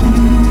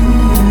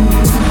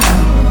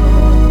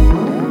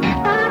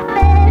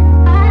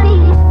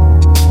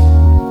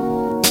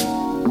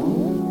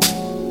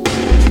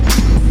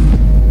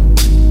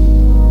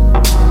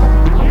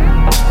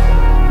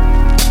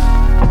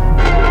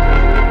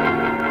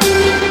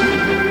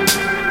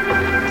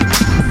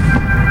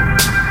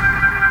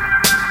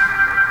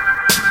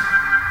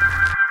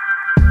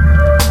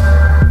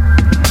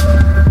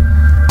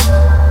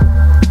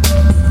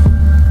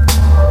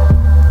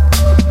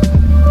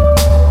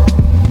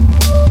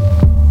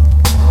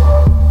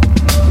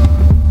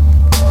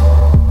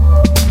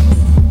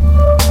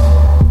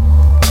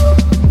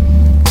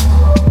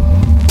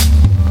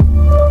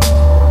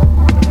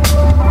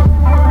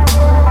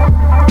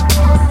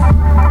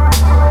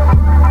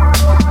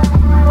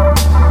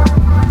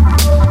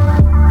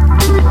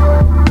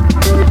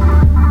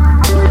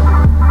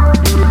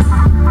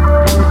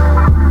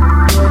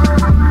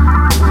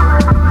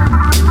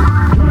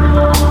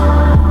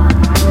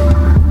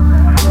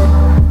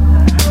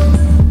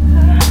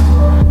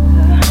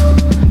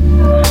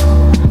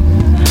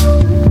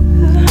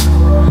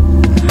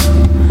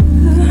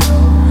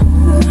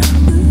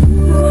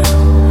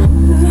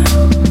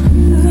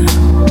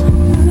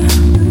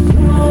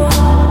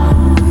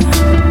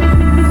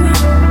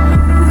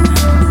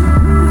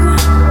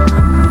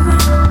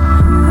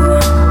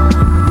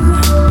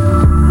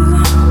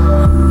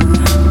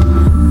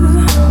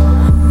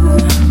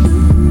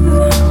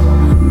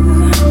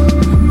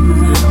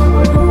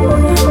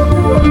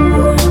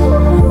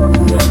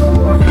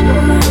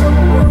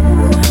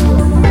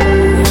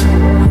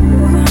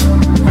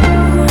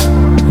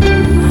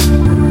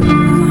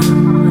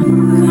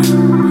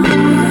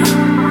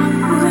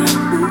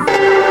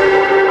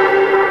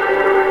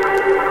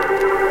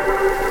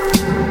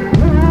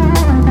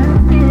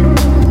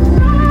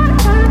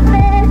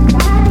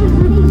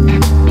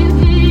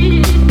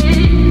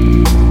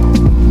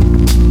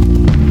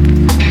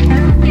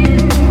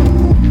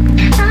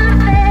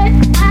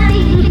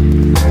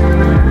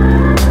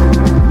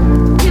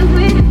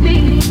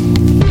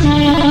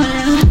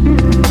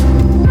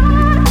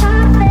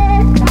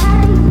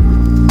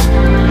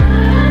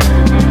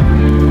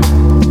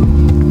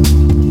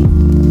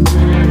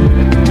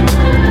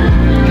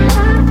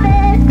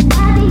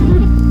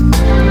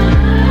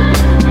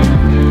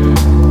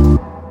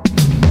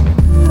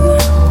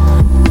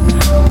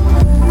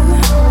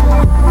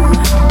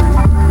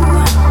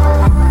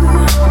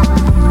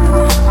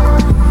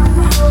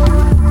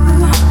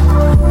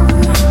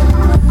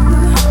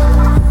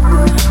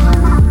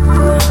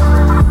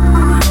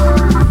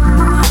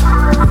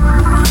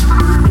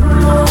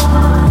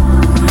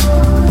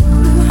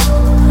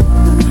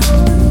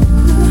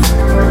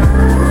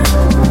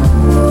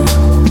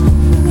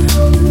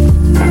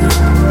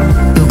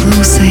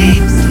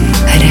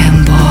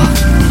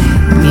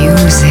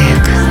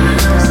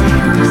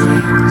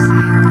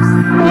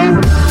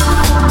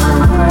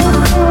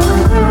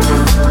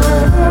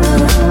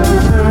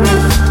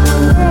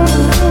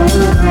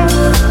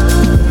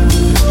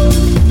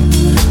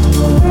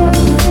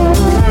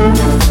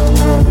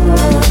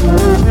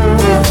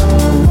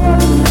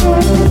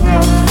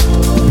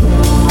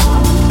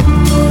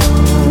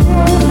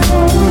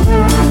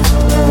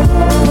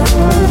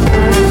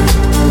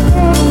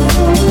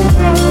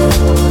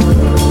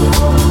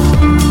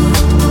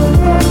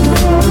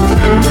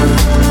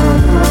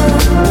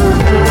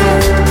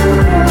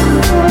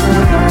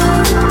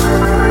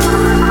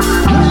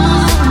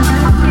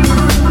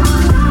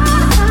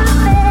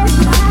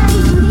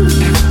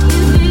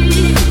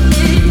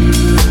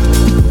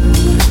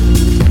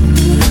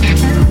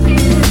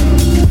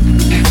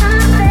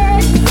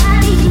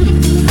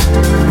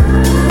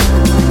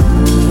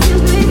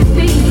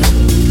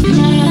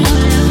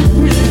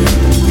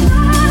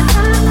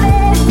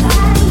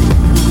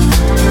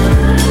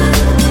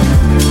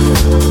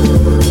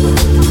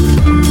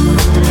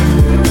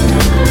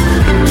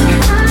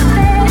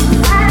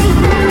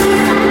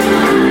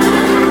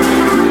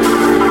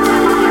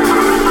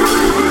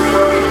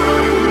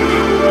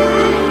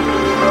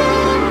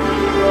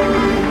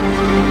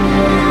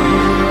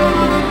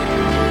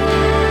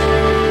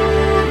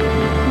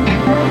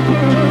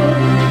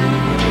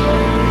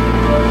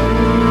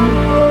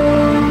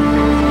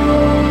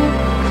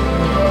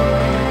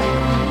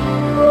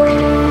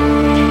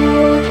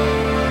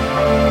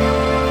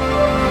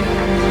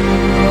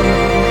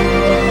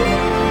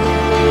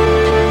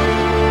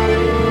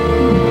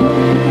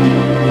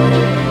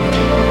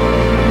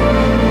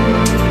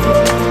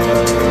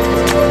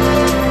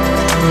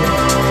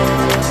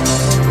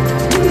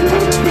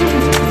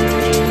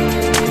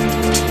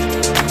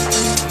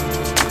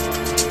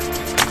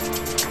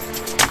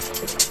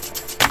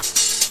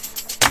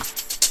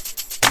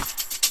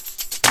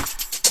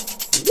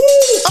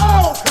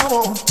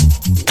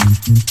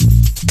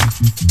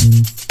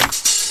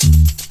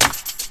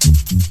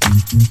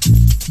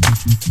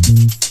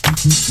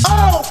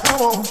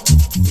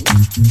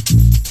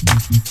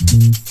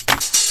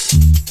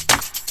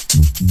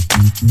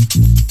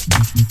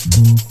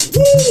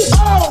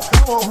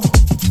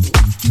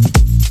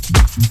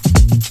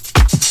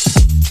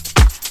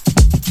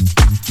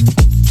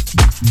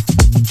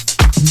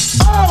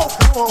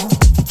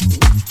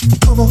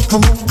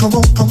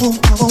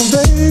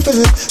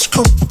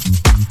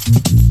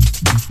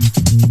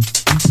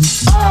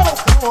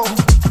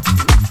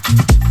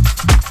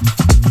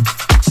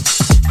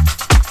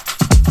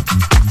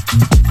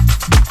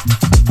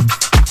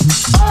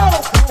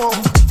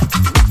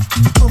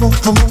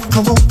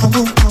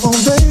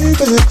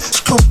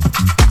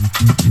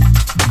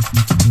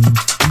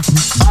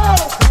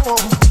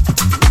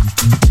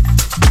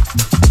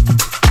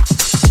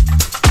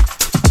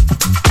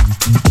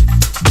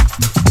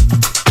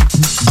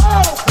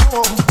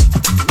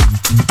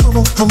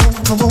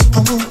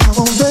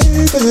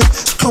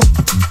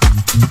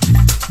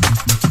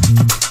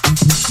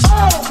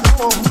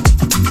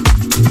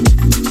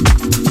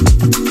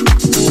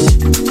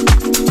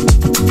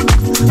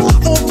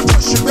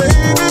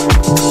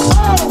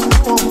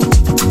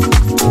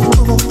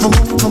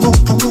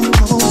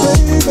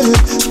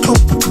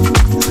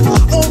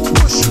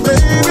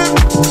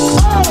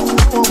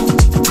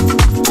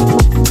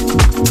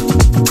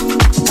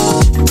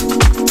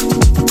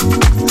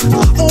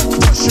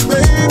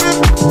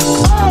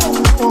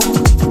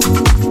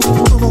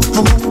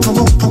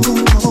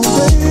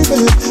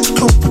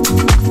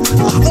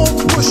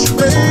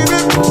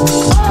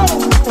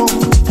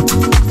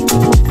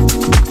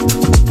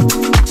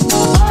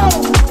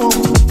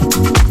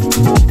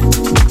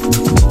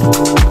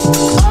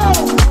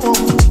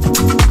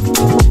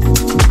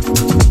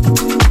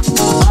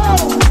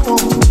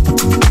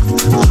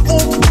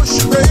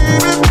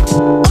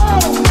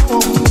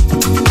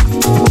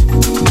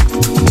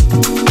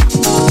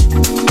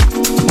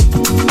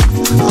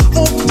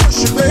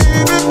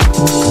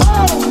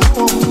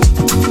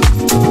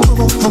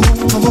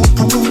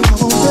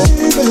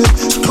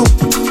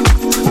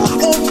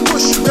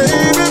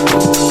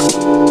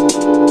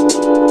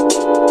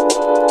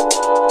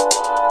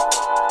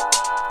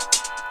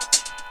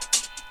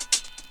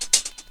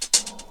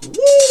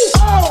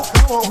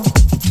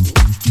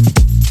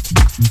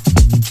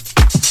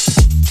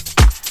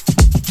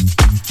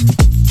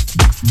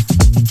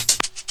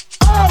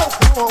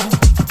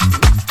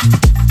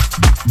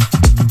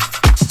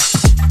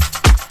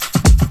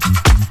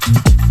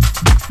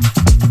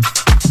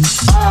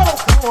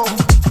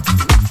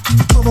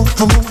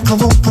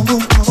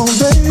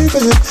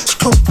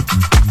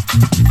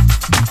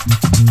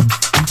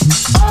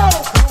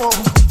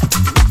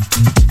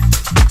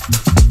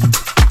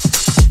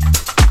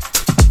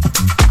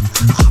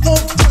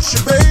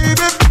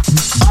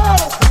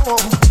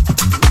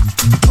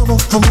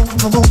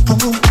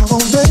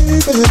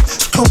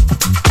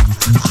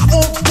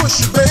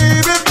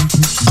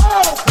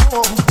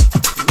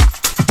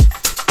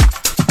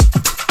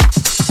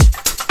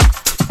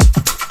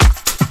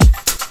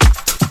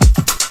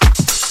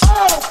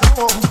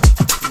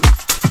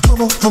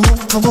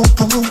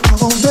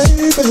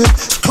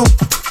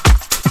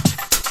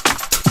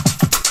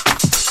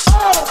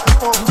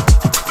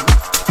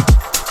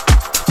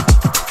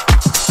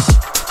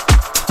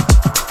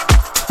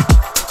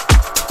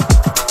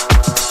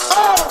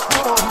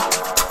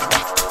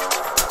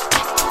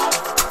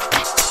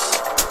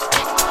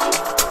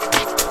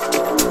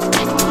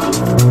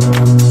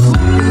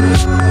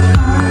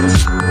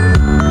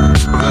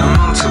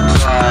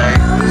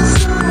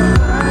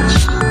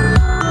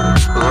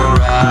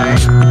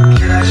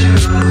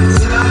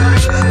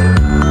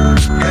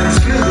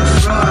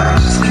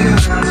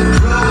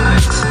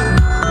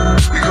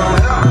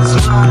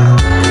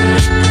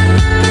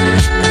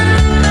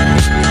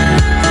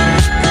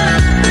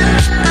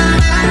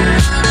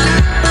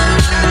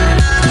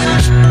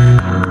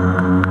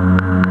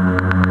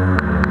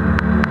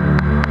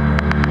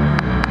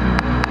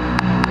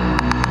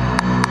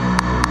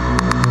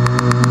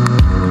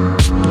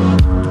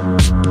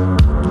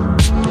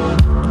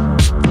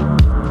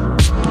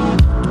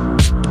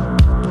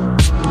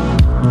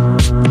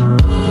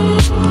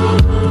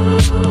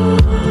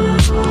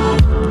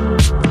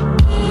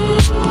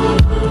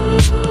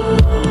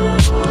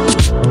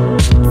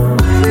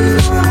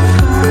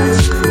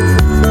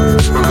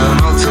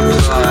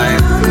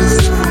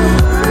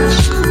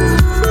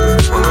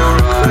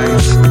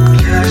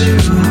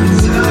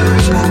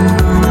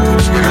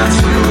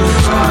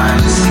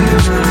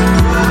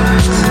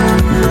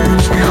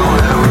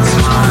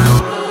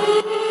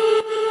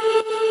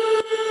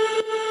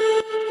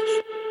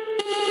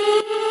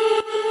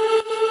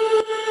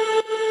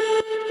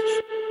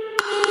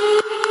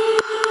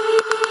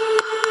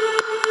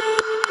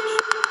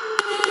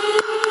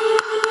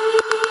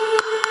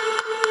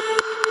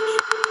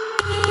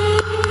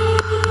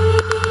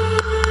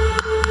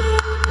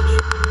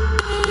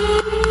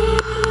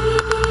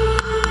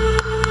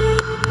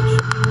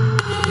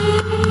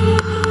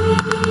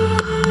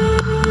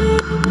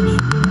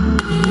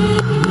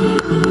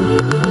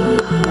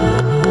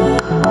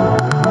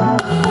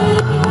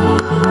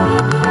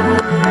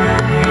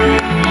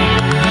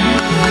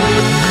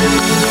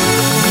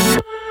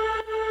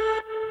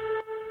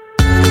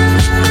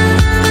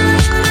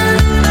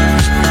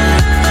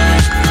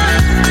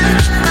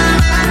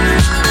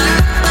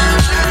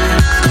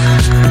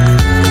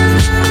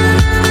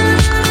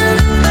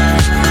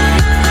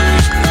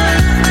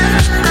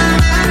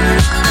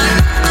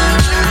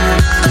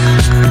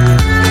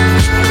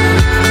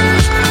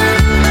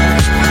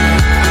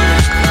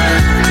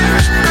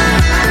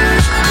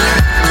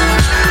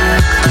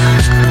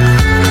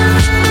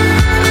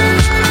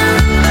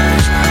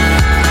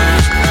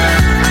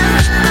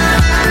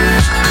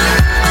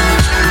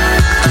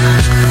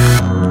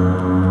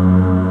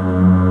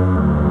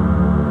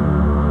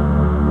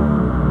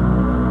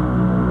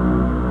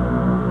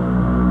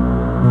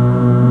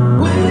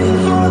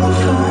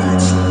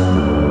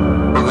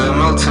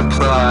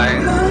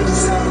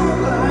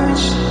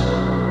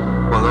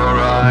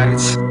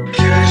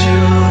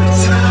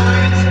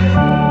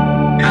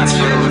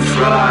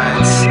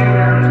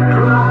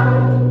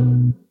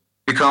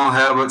don't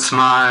have but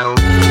smile.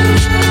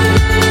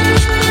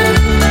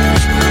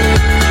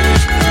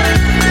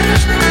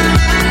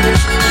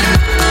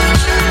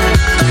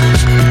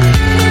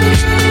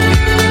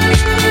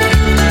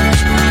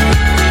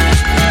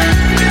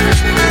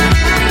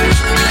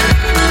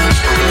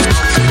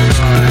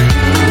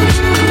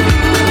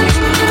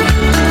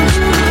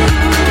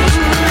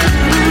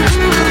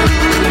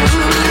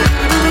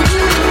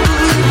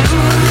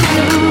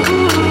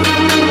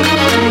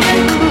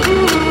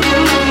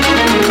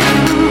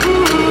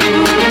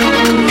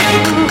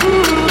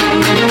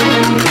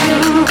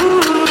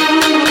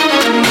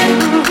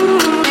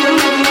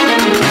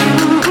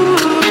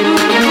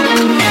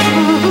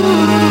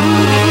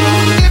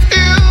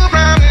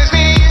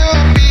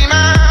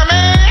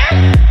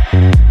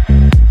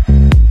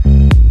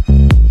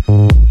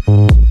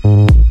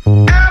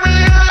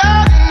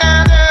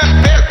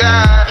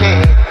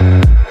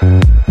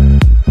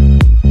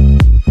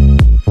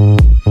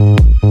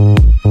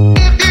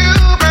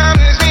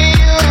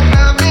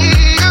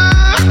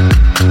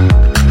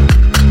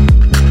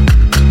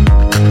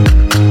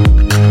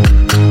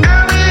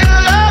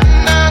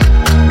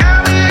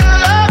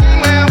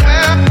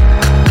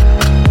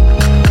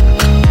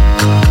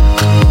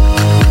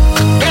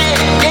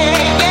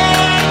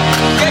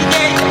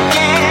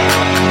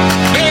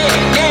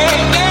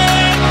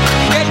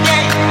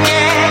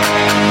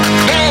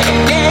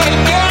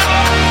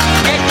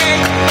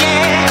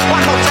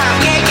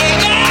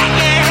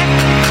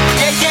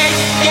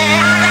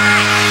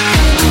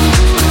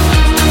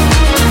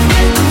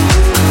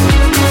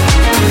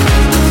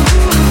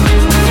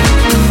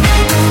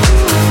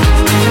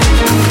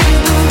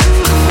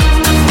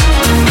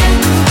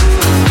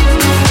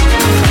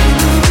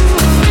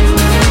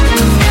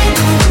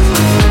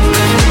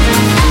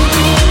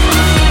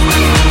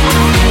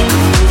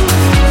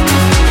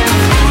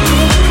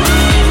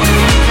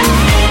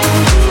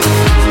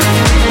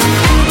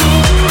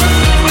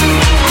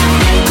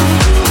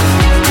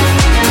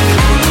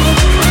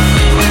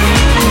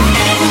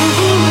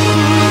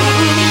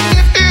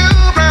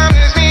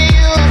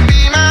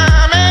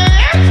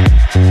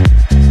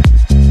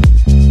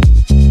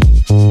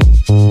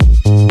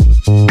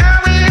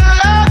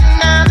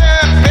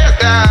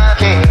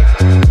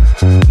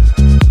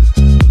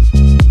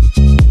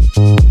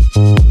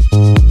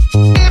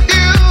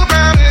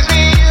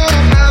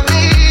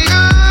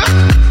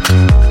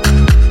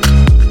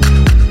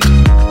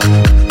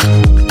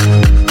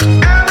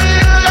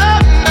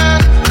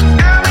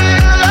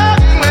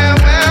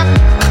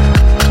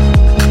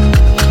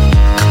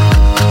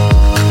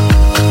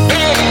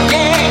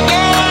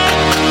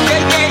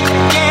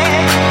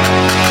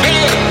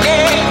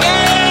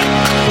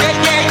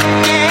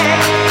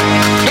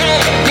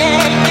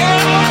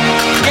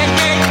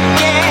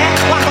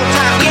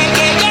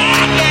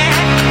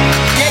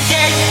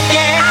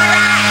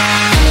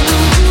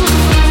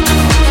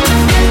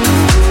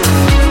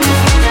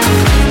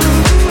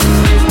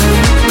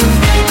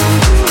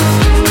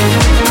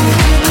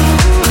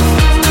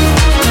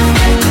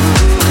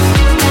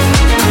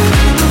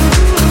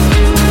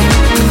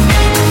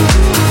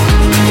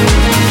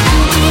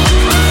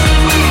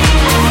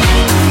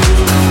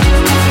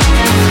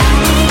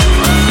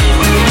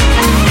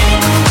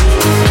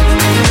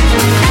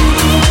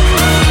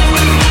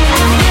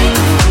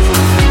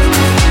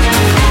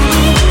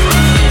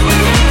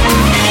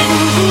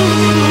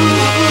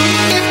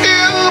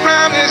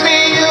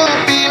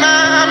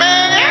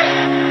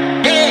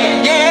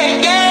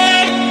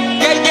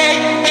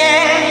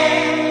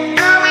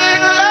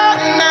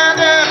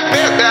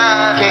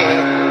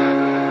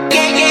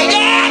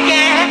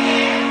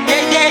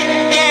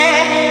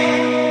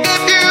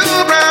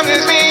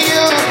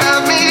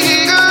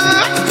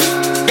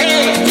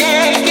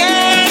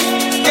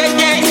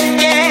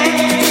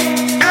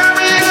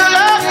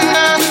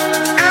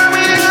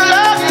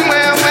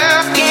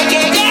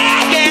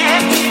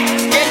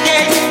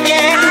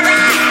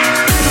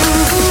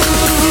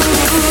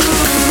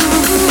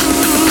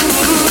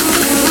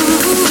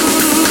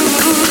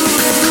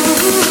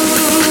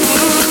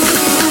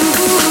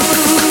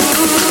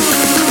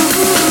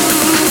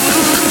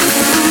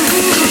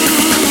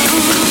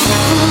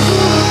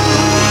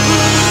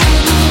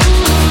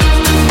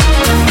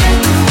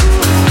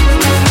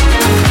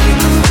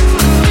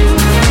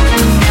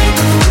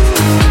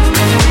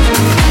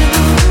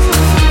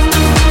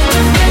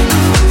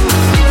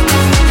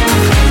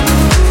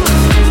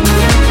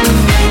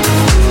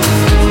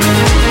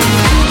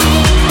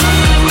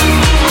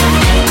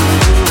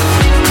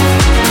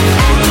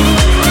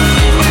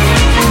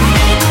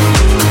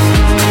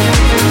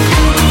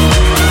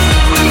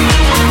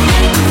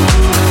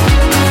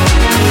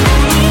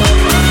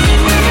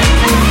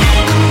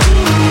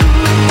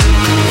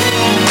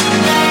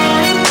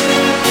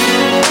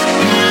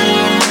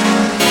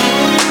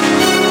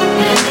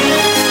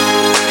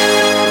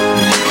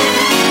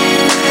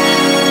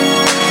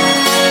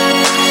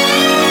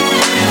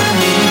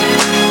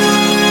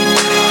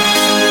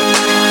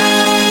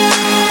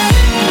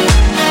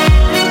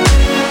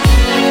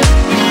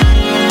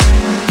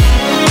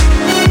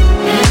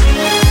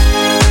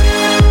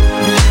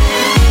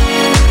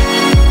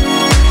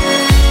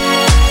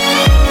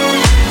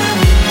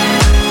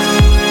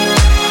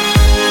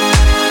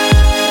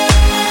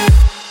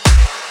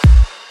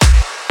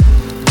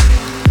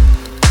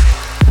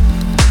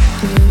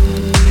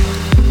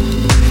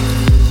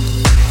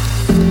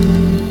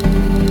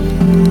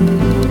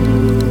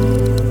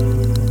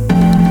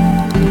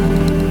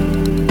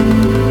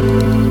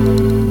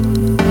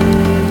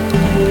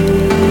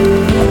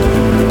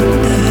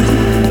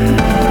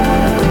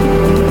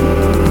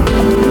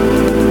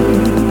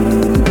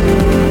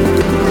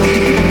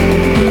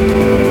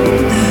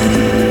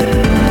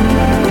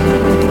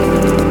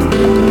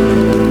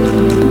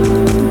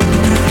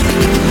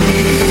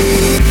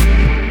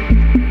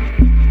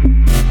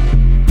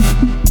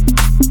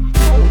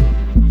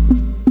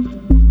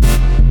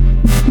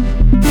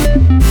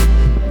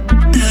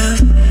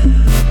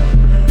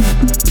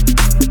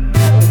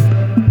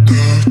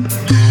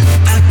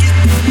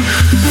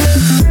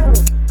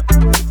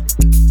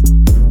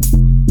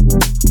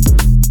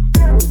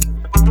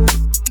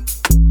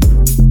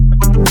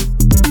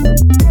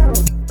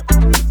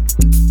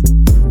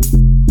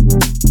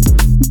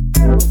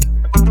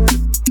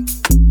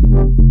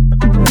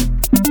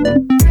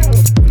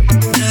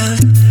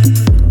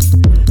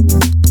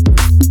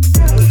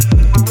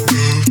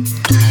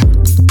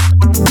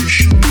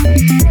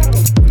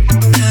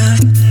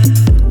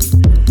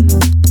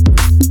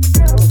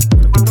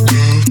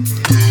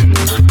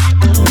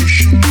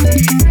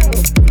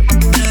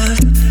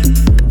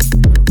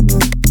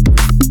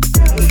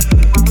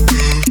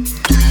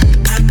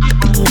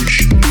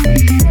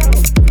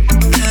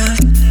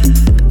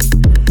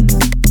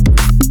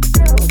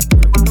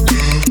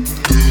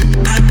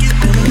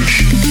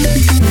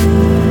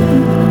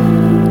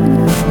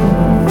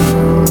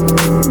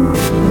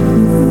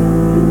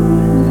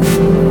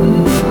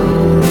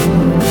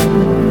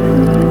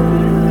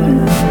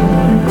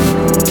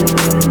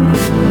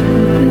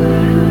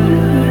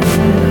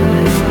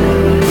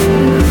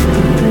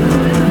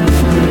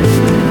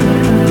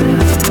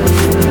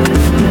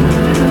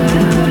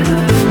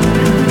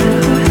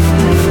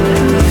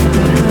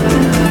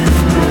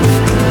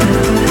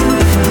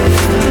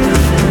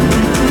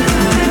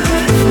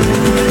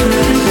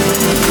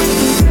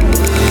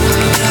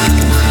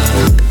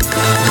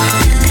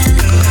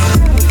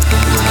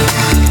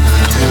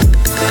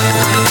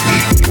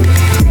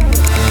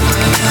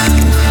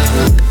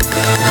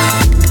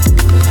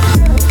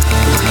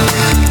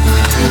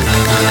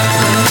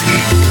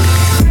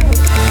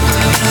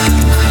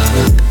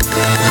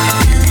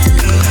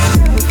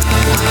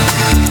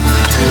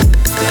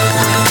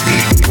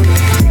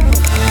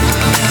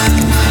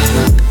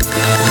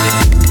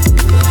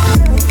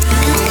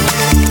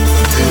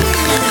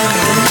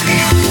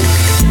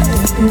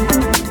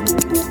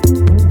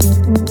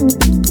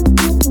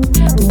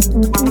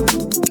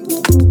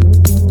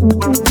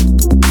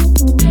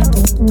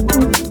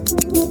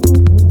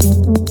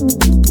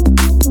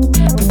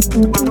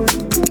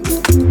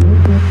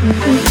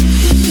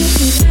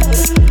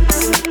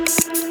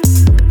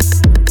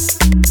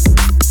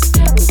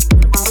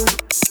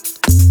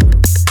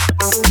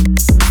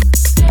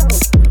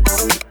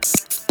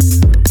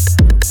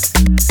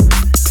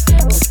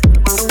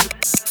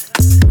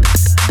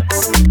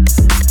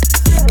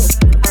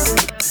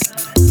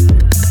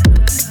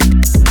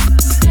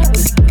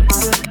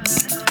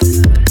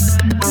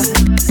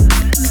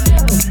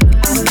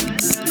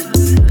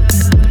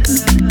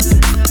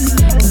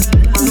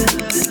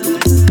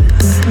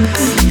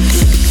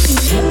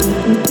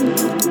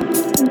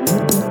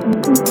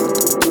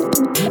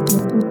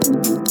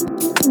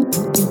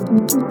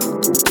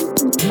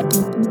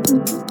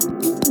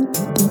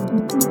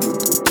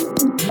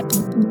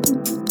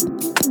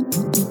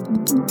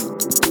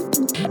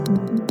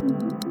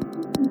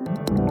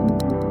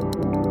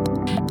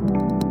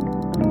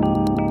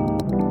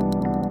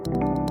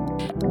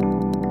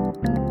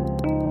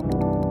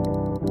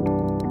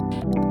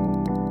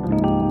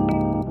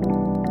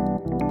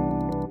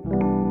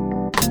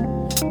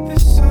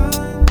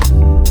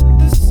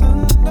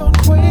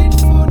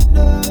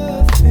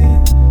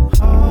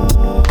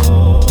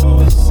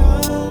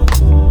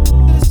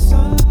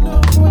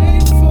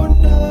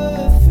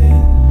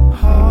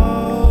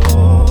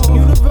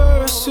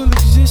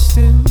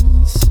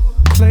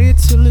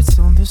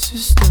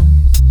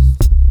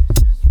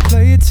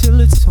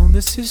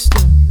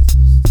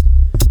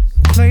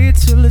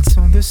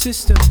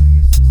 System,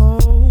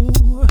 oh,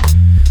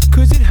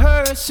 'cause it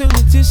hurts in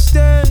the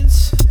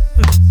distance,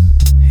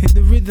 in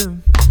the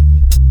rhythm.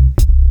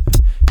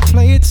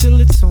 Play it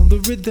till it's on the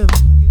rhythm.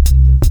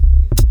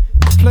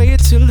 Play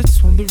it till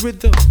it's on the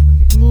rhythm.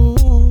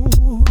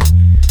 Ooh,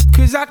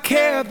 'cause I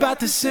care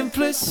about the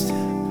simplest.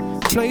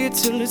 Play it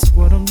till it's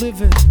what I'm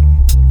living.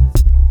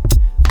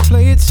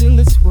 Play it till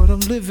it's what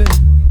I'm living.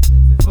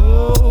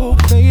 Oh,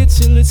 play it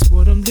till it's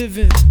what I'm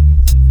living.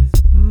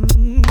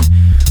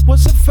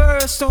 What's the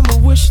first on my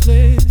wish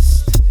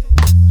list?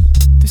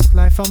 This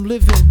life I'm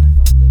living.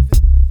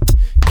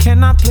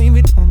 Cannot blame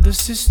it on the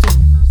system.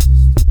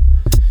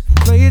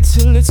 Play it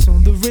till it's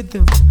on the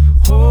rhythm.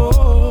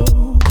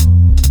 Oh,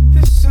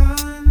 the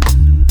sun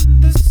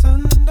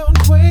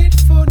don't wait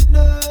for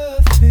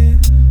nothing.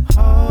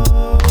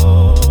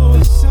 Oh,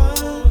 the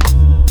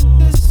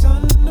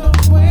sun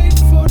don't wait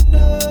for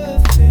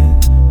nothing.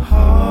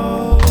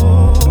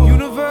 Oh,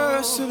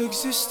 universal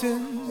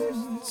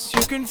existence,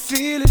 you can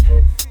feel it.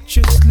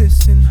 Just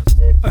listen,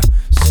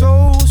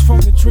 souls from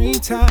the dream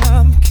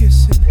time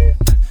kissing,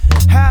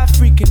 half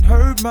freaking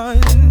herd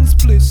minds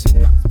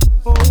blissing.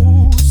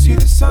 Oh, see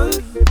the sun,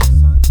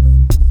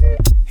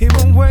 he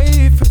won't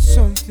wait for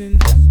something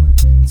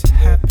to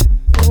happen.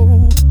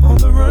 Oh, on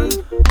the run,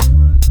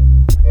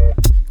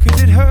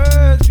 'cause it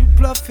heard you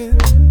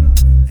bluffing,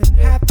 and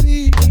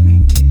happy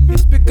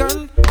it's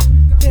begun,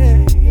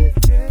 yeah,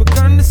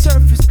 begun to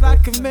surface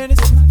like a menace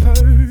with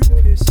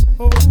purpose.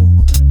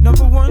 Oh,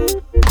 number one,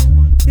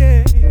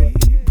 yeah,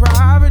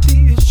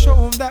 priority is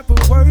show 'em that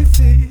we're worth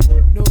it.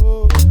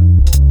 No.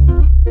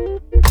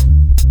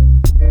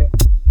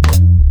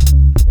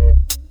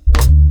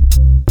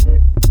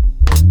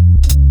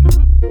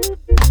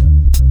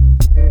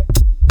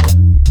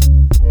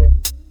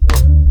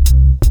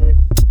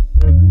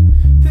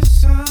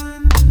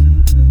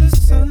 The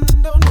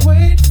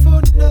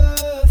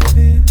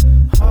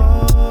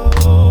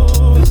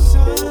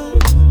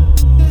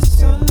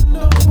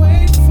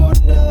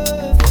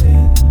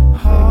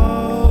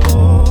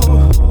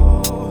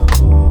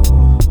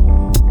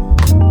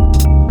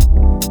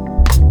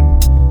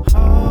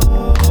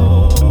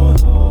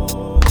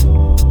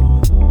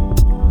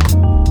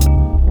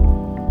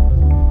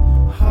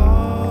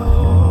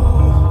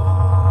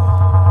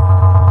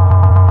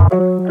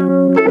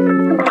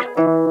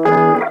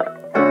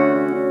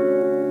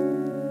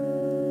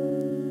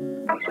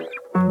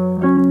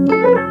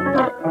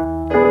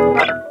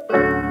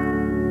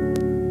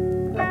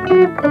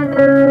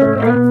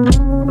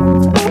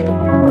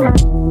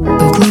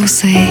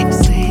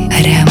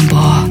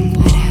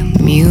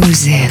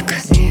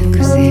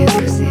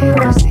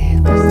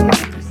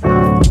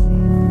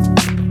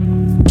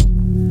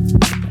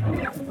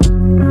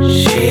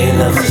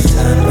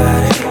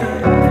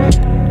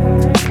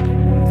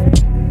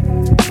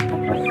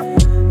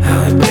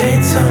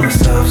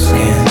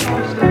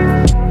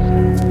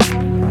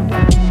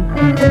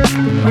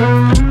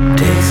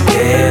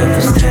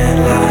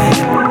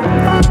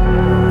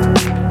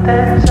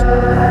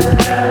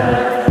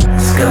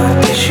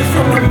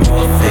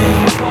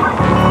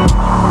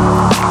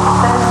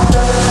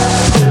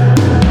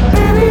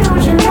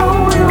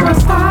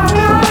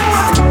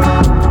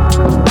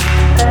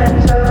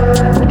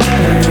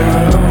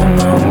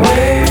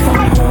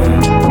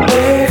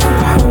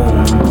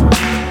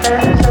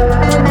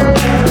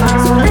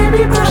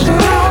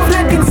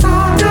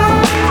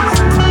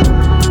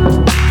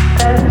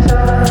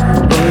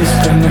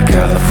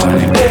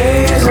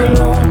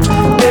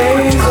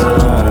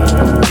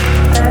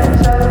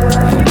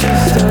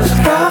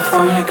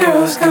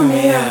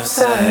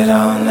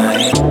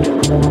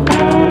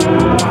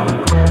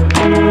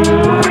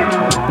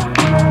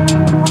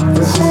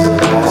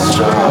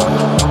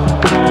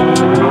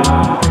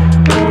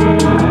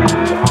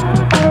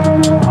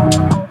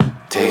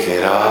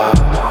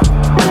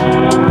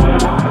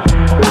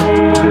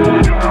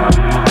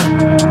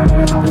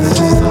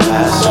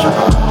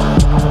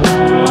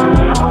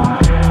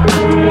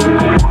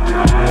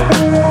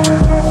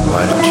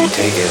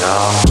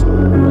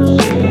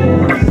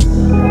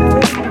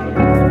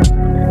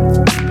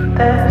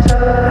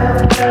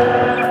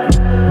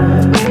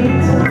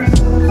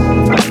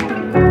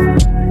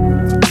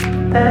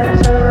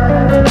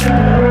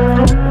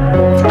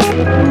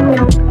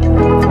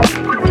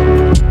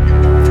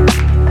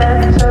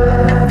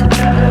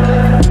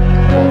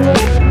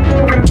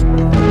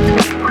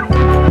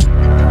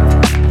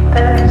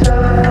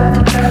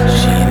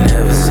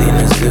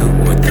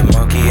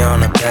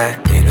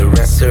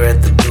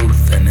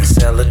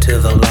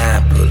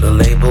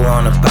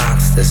a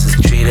box, this is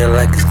treated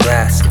like it's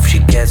glass. If she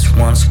gets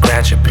one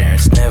scratch, her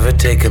parents never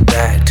take her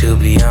back. To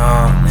be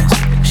honest,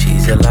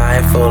 she's a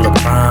life full of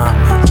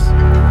promise.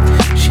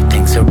 She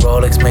thinks her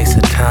Rolex makes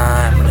her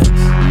timeless.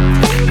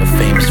 Her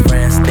famous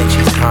friends think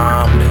she's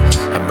harmless.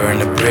 I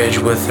burned the bridge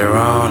with her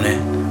on it.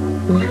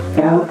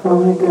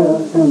 California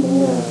girls on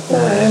the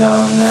outside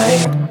all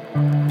night.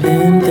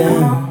 Been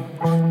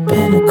down,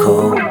 been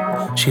cold.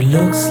 She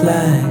looks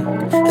like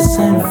a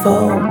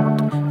centerfold.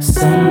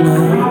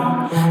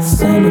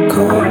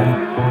 Cynical,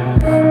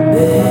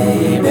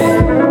 baby.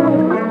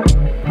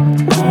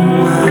 Oh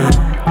my,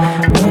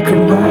 look at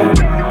more.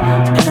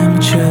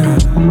 Amateur,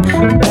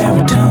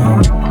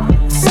 baritone,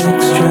 sex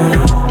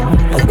drive,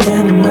 like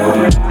animal.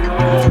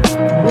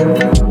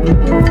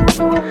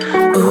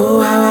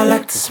 Ooh, how I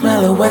like to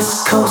smell a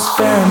West Coast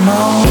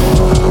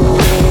pheromone.